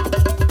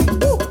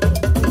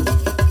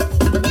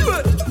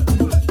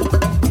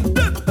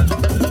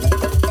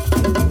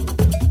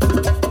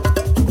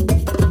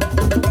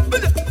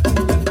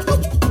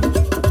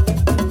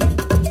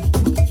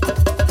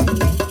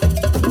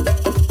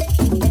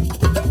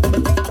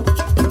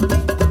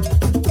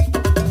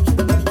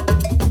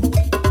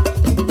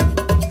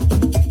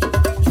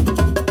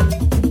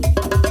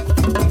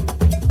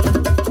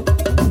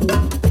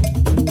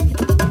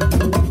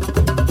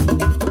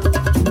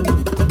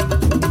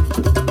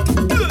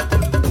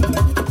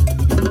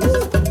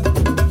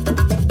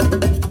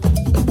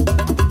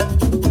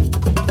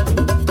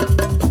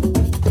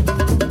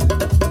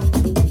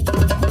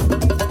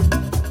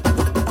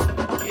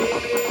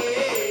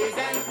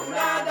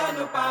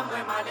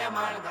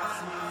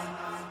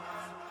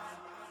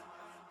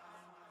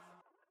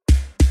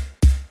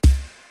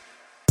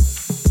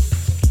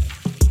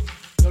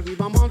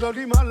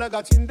 Joli mal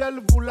gatine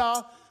del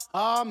vula.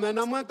 Amen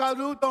à moi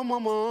casou ton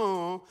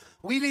maman.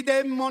 Oui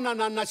l'idée mon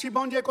nana, si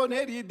bon Dieu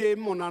connaît l'idée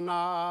mon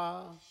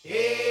nana.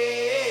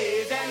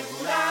 Eh, del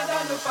vula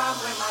donne pas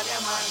moi mal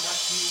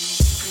gatine.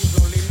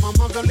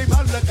 Joli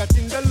mal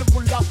gatine del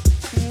vula.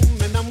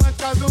 Amen à moi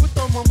casou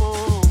ton maman.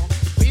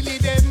 Oui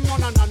l'idée mon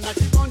nana,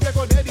 si bon Dieu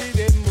connaît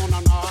l'idée mon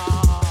nana.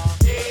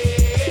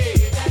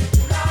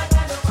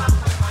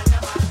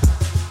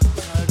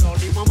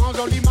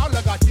 Joli mal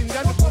gatine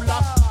del vula.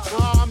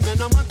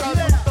 Amen à moi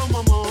casou ton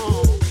maman.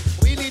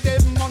 Oui l'idée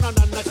mon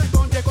nana, si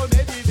bon Dieu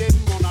connaît l'idée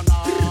mon nana.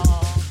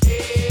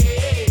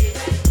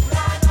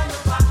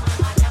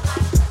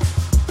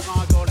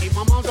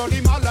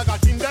 Joli mal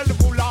gatine del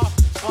vula.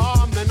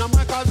 Amen à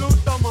moi casou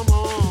ton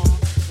maman.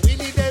 Oui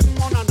l'idée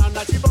mon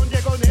nana, si bon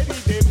Dieu connaît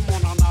l'idée mon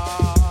nana.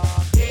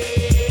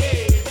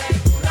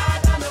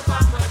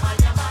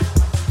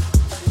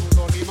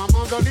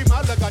 Joli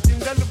mal gatine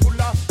del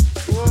vula.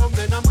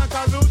 Amen à moi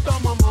casou ton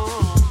maman.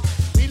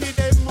 Oui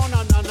l'idée mon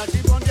nana, si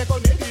bon Dieu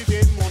connaît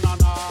l'idée mon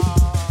nana.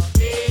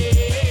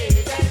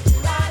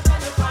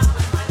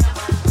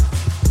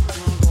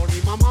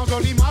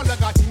 Joli mal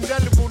gatine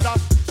del vula.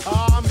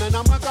 Amen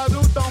à moi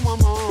casou ton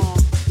maman.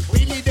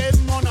 Oui l'idée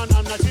mon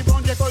nana, si bon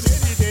Dieu connaît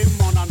l'idée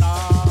mon nana.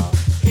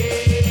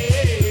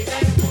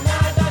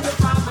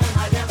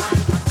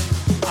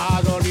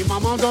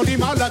 Joli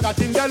mal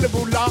gatine del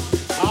vula.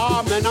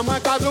 Amen à moi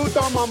casou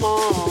ton maman.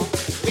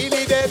 Oui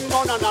l'idée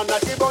mon nana,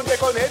 si bon Dieu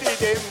connaît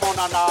l'idée mon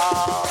nana.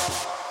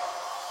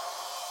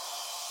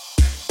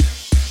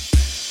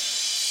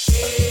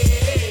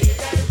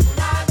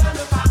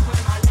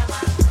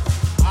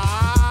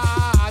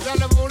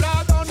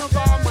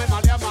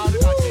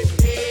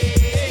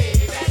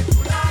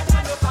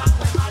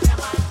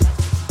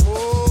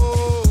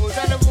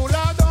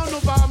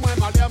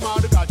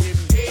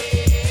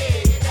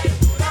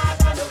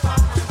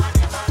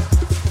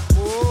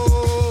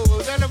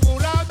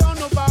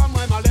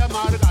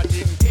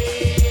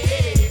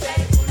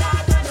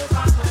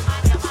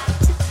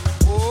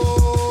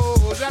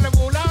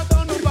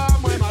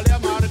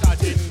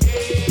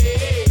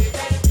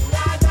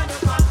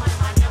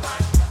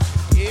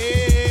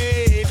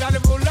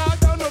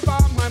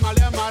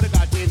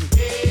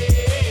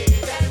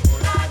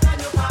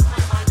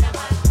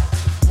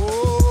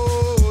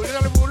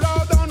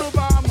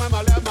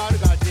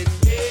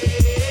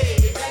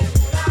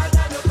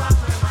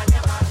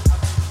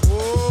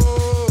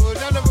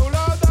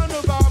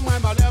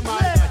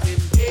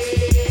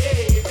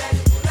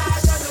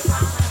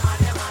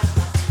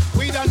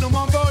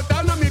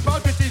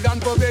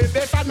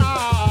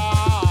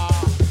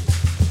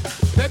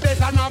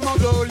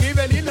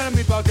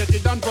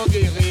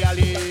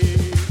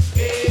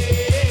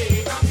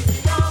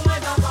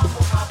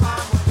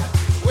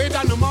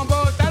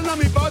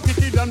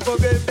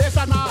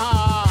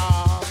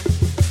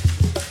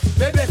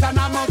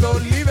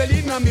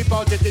 nan mi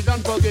porte te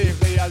dan pou ge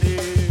reale.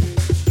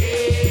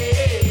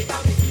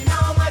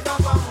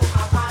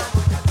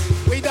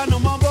 Oui, dan nou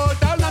mon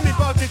botal nan mi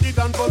porte te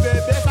dan pou ge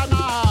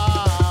besana.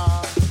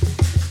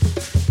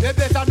 De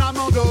besana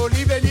mon do,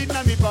 livelin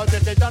nan mi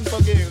porte te dan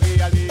pou ge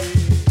reale.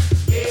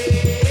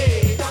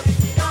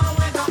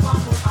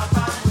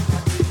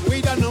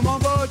 Oui, dan nou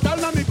mon botal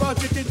nan mi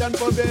porte te dan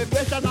pou ge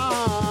besana.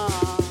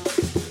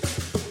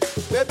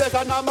 De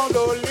besana mon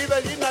do,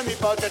 livelin nan mi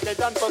porte te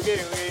dan pou ge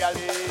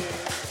reale.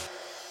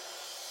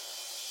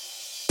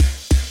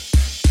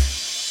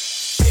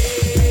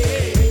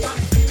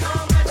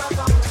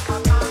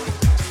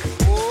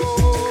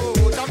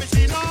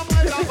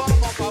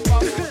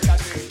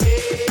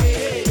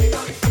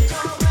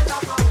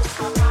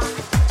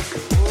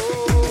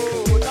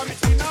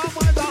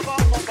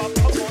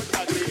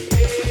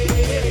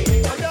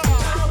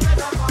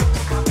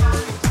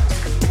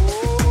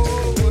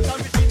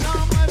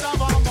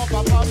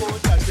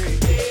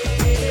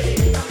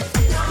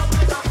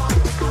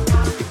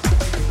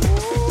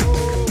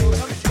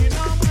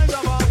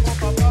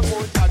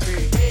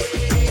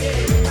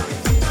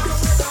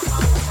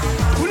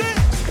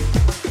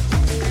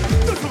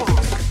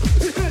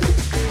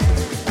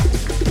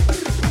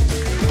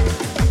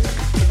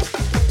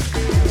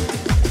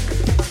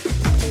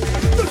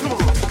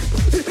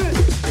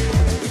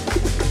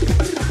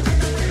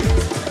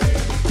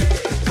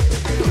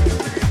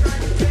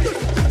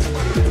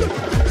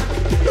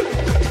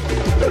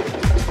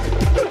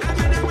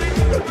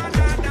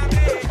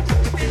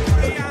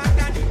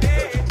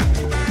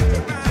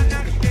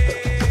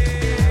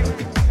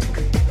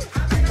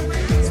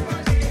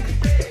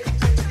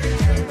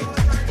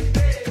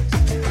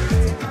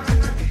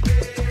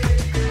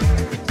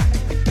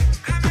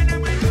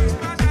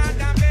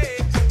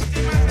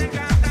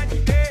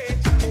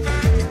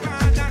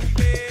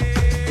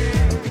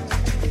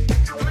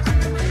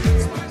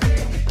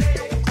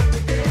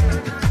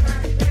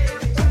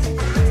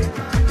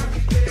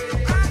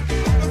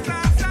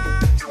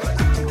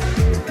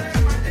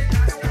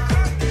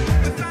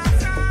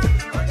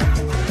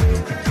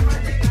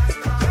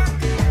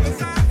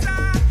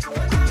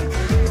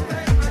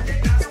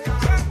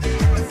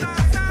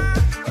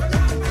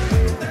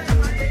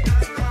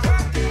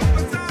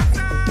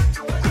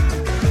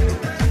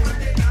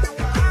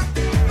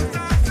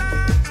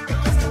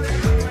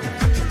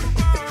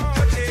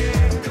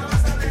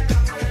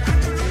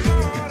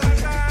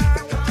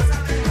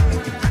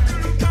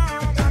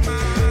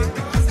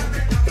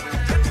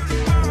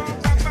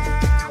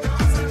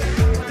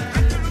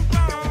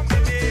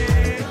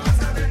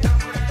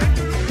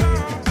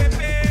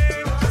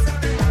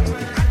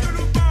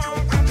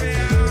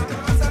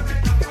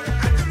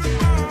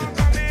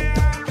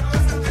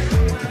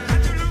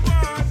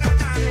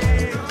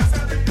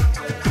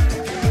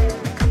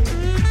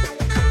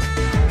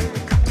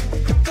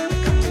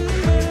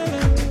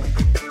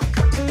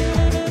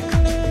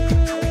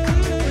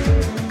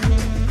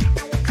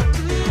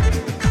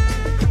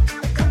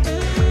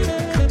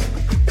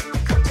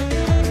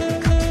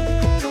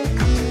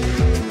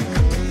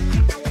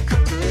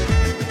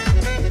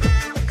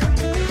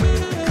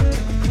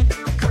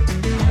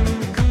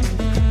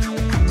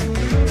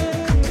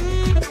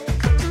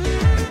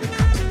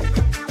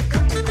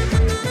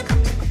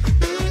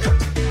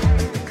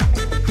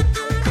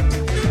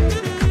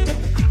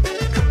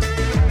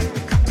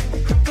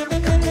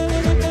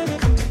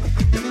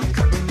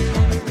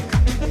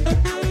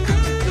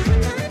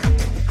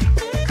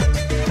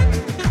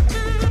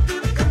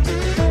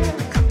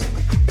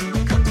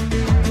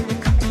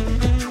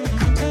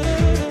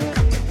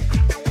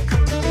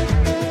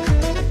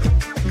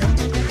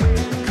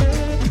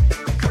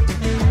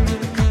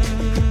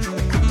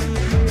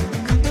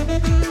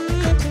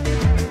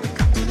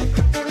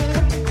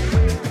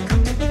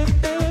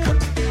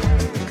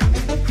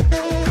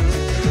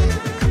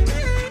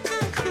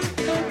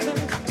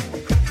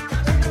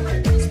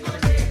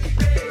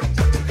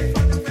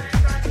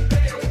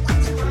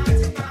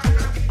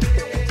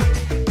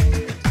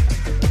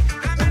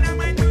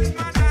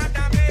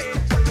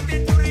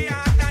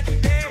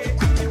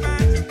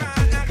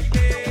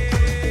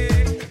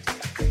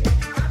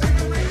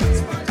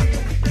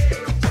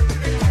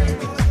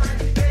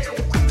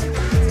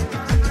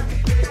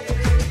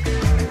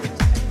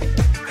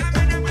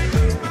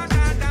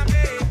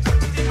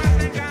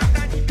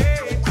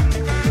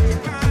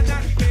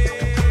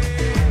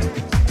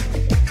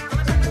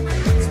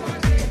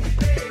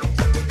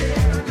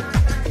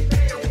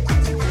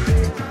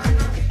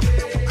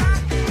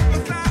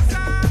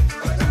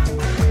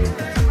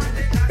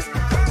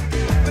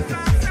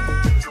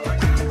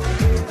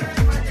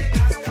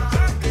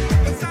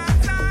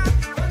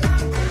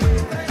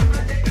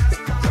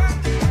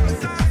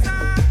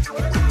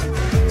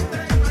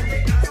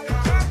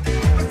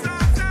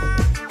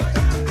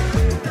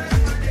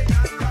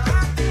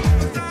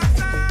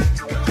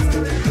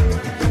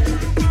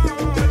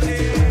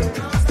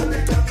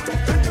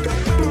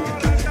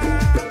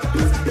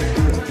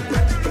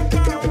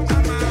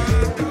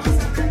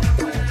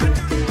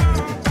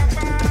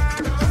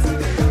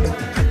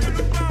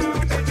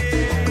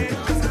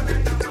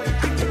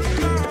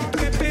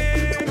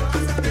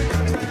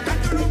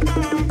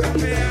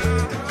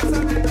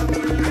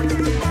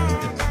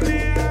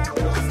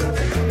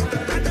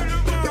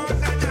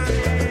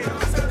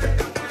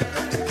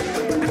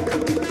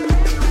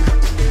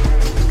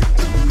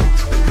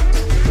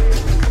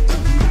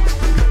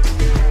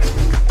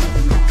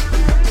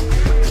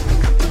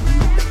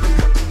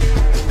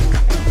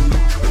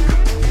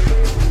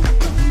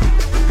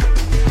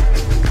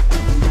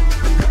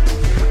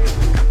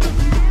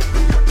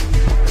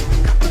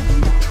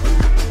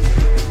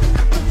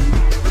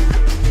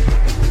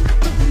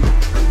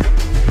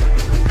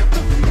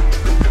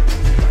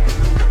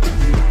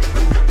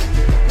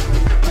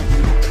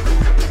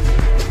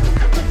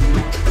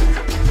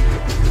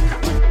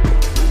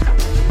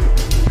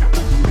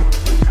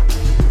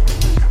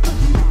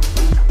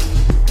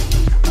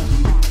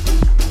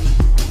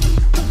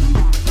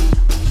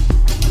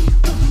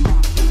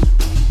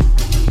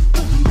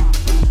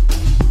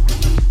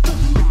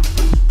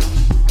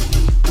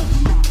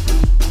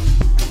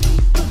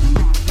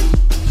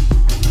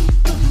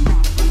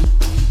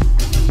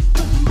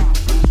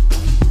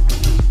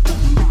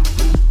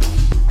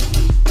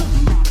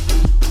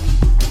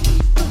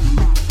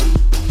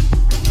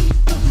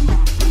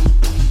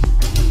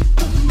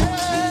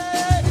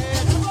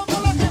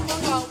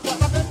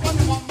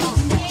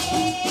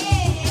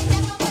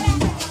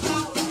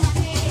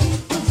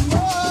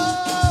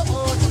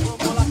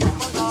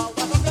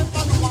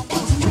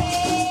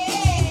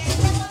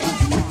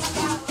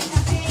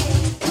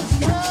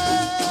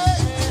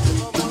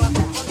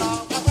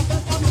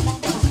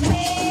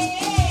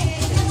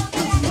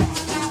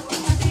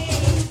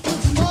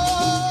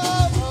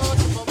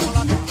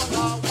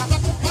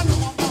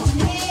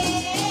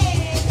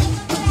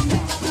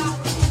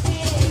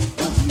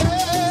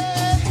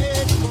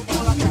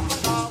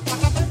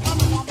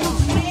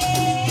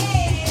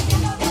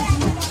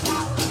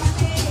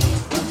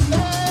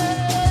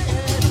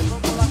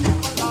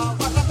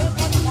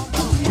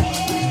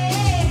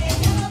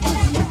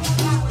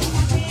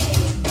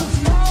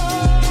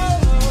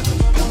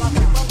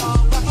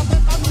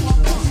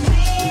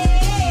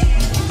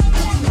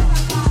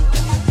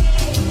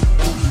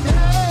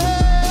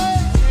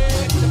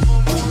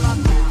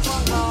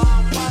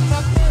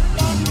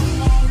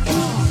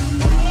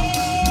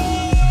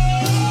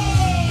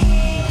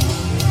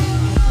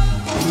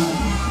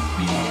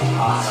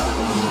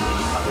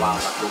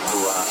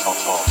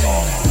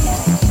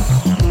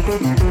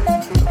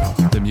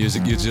 The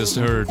music you just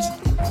heard,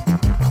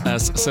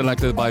 as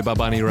selected by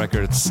Babani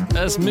Records,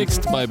 as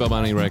mixed by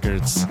Babani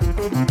Records.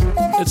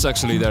 It's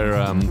actually their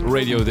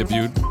radio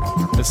debut.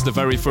 It's the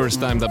very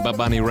first time that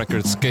Babani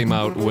Records came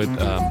out with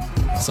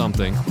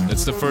something.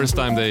 It's the first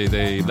time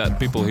they let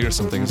people hear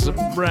something. It's a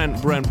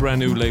brand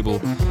new label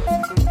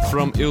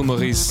from Ile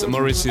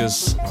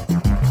Mauritius.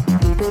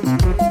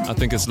 I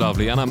think it's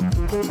lovely, and I'm,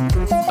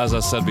 as I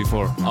said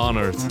before,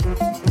 honored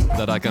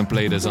that I can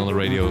play this on the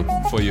radio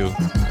for you.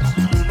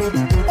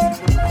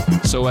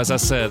 So as I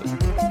said,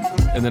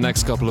 in the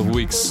next couple of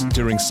weeks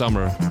during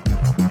summer,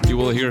 you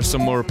will hear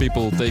some more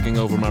people taking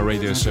over my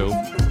radio show.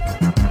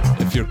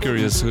 If you're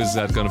curious who is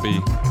that gonna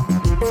be,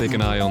 take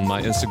an eye on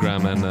my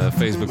Instagram and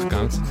Facebook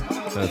account.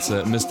 That's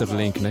Mr.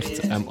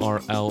 Linknecht,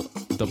 MRLEENKNECHT.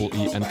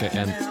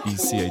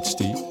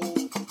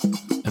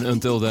 And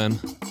until then,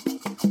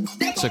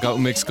 check out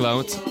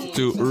Mixcloud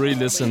to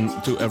re-listen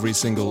to every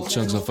single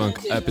Chunks of Funk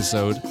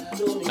episode,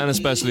 and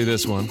especially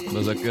this one,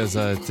 because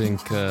I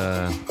think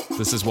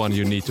this is one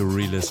you need to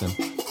re-listen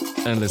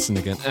and listen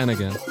again and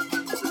again.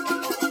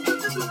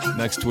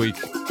 Next week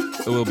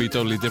it will be a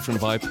totally different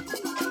vibe,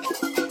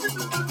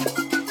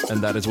 and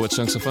that is what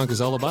Chunks of Funk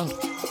is all about.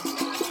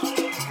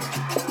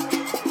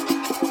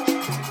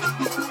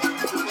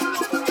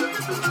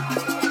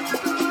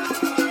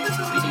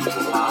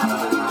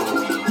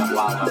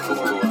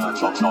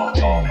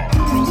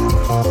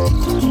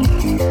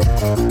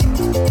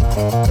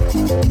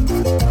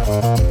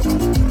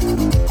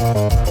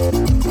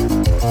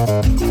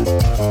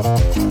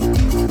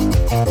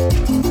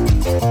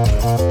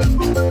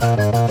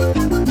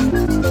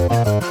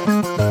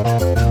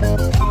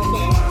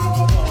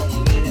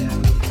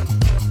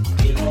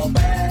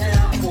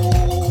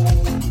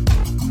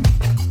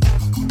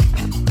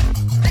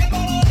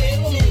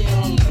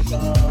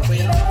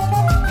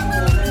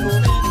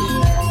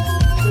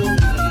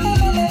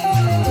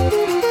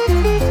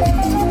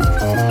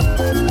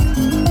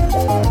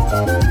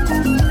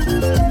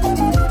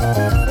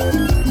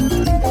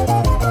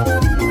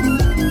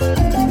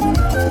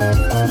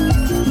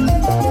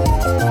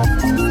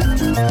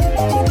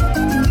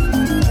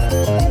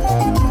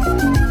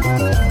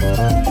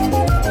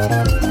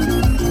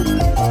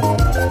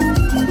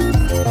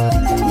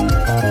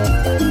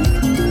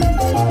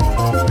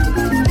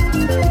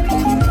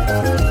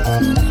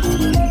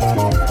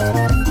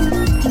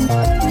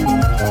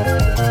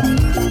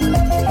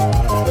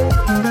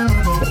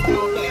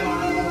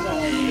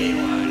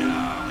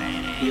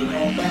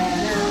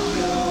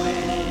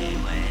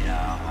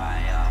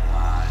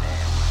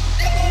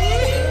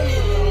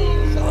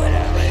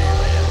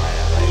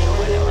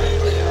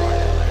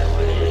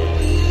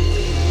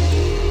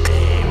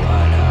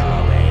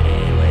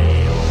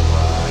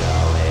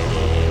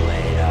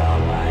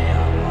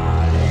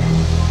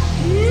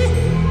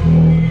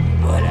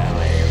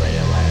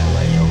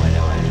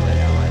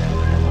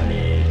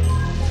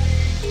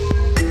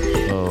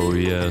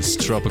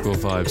 Tropical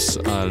vibes,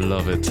 I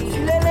love it.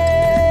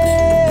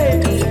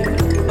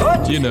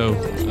 You know,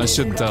 I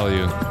shouldn't tell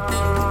you.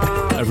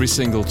 Every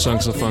single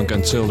Chunks of Funk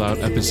and Chilled Out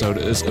episode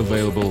is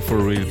available for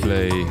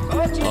replay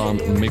on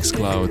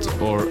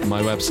Mixcloud or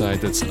my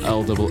website. It's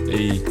LEENKNECHT.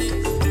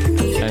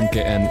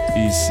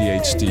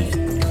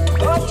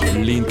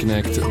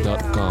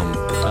 Leanknecht.com.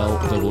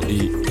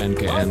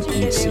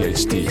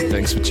 LEENKNECHT.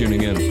 Thanks for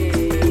tuning in.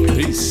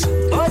 Peace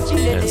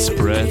and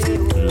spread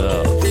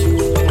love.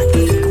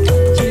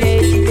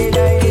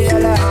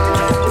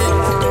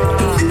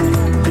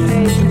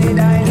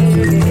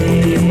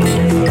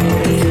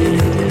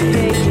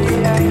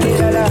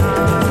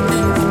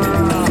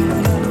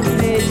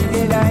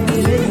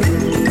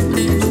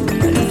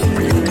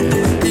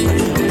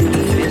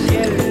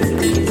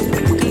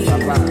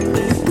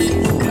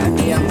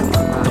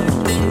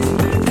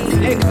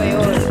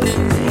 Créole,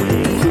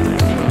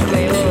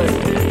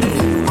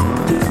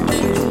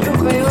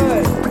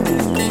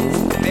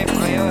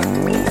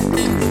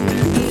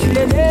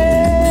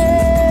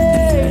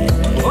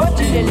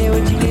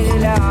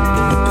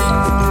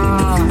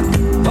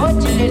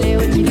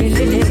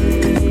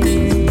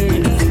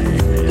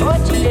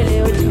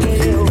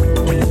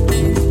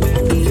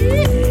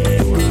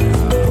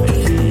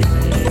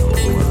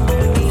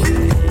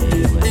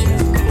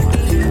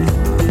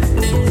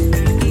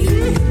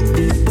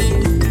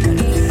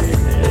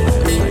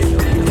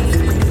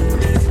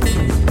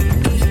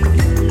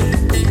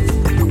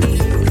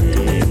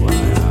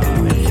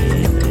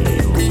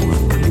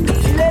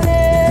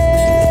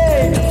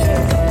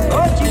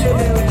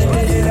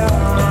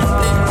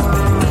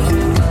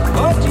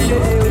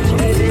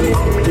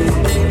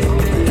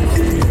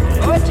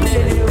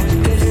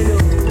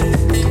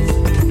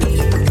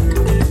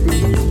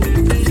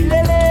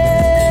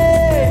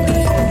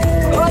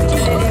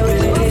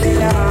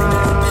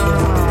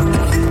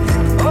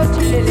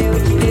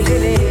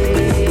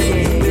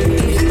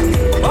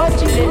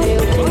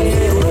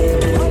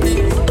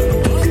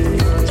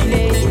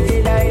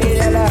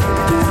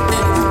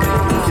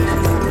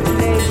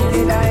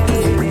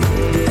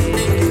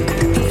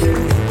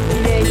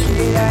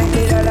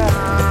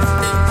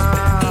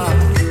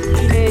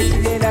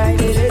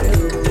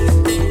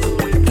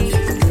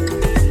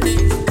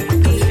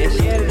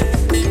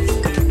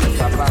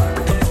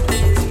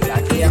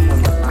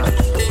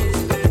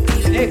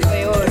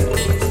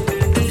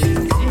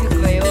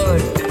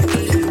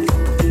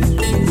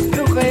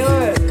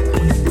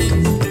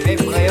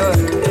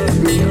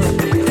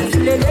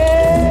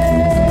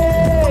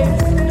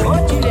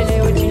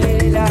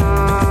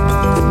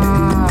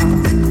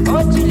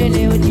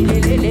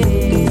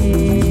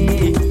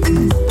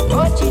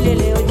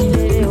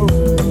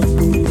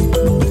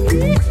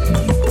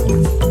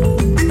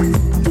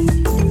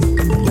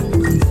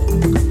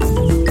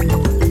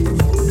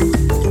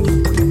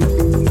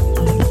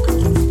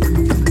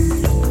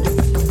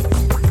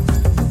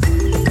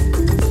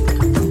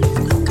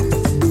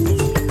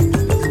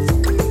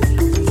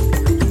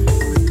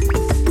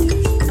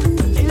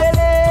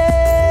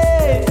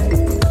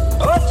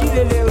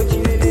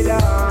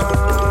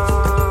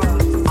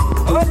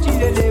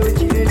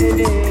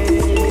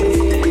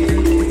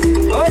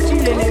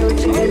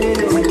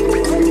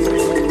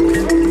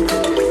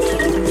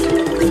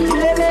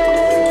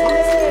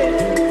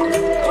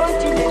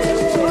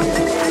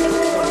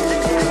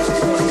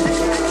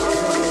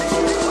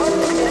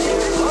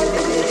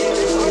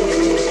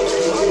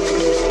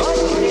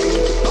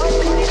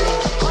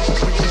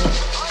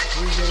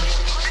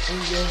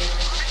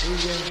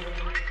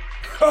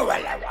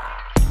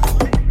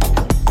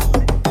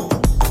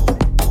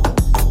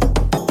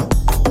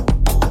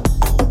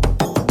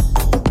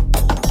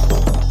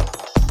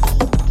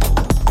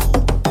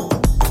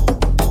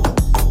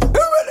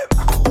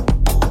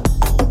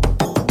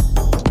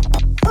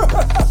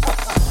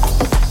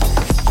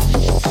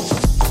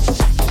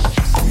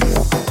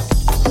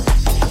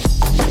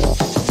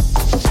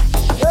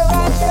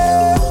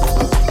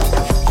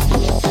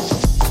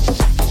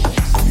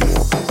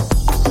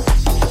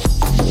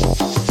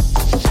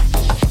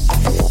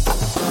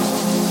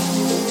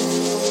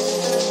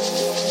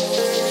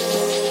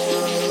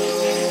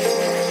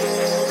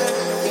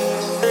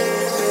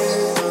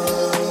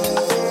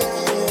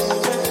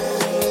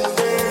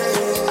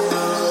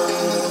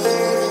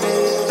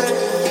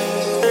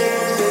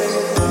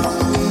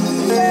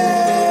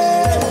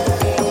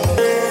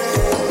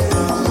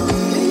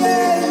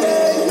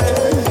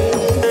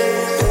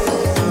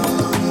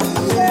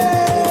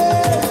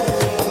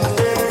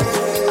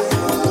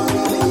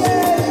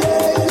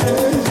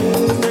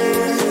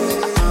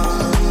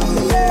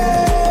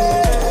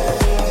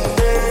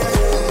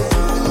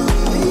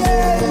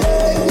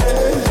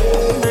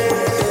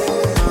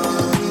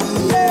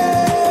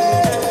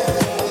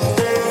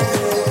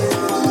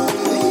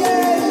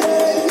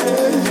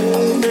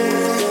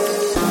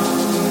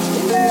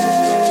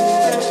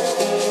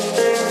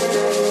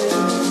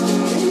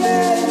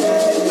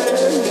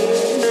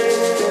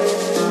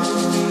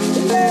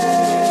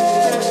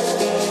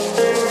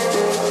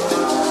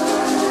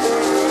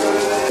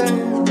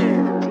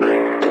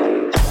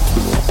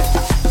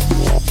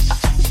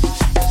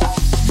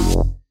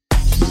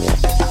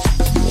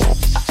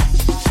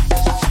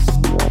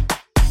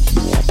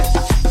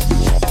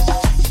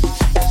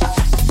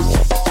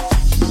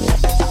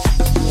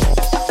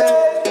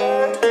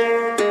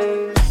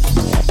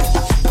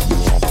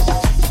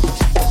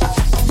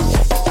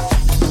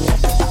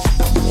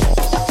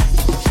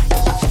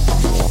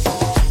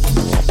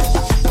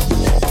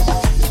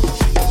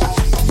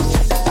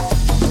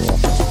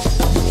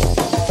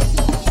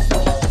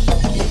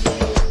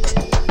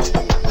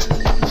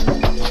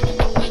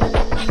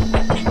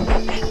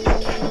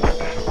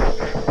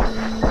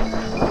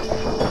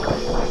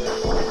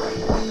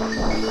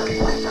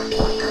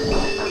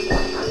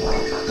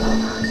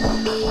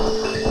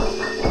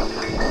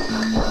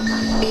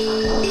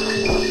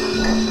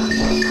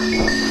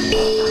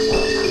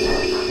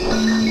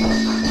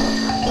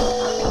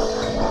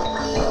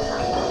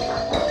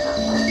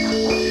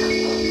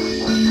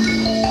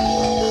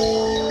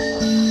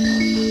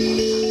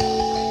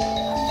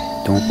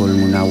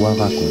 avoir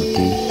raconté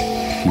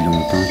depuis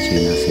longtemps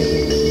tient dans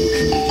cérémonie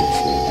qui nous dit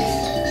service.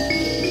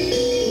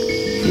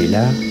 Et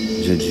là,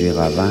 je te jouer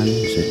ravane,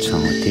 je te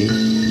chanter,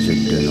 je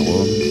te donne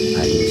rhum,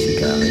 aller une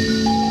cigarette.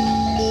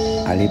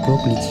 À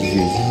l'époque, les petits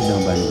jeudi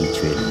dans ban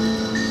rituel.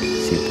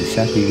 C'est pour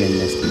ça qu'il vient de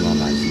l'instrument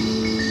magique.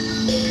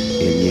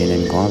 Et il y a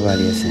une grande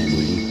valeur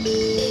symbolique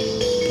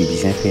qui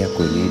vient faire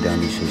connaître dans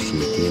les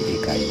sociétés et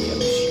carrières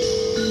aussi.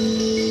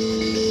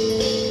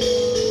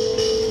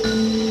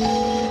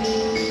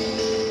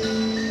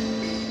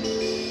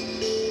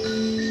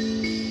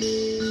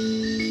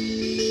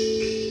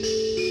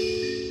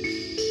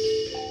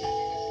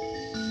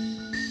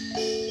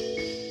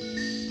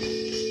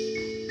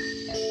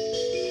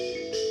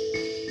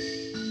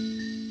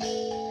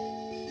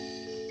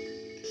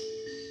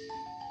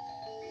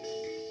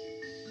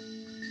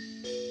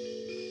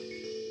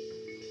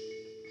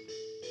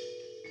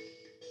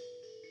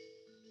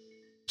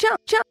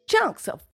 Chunks of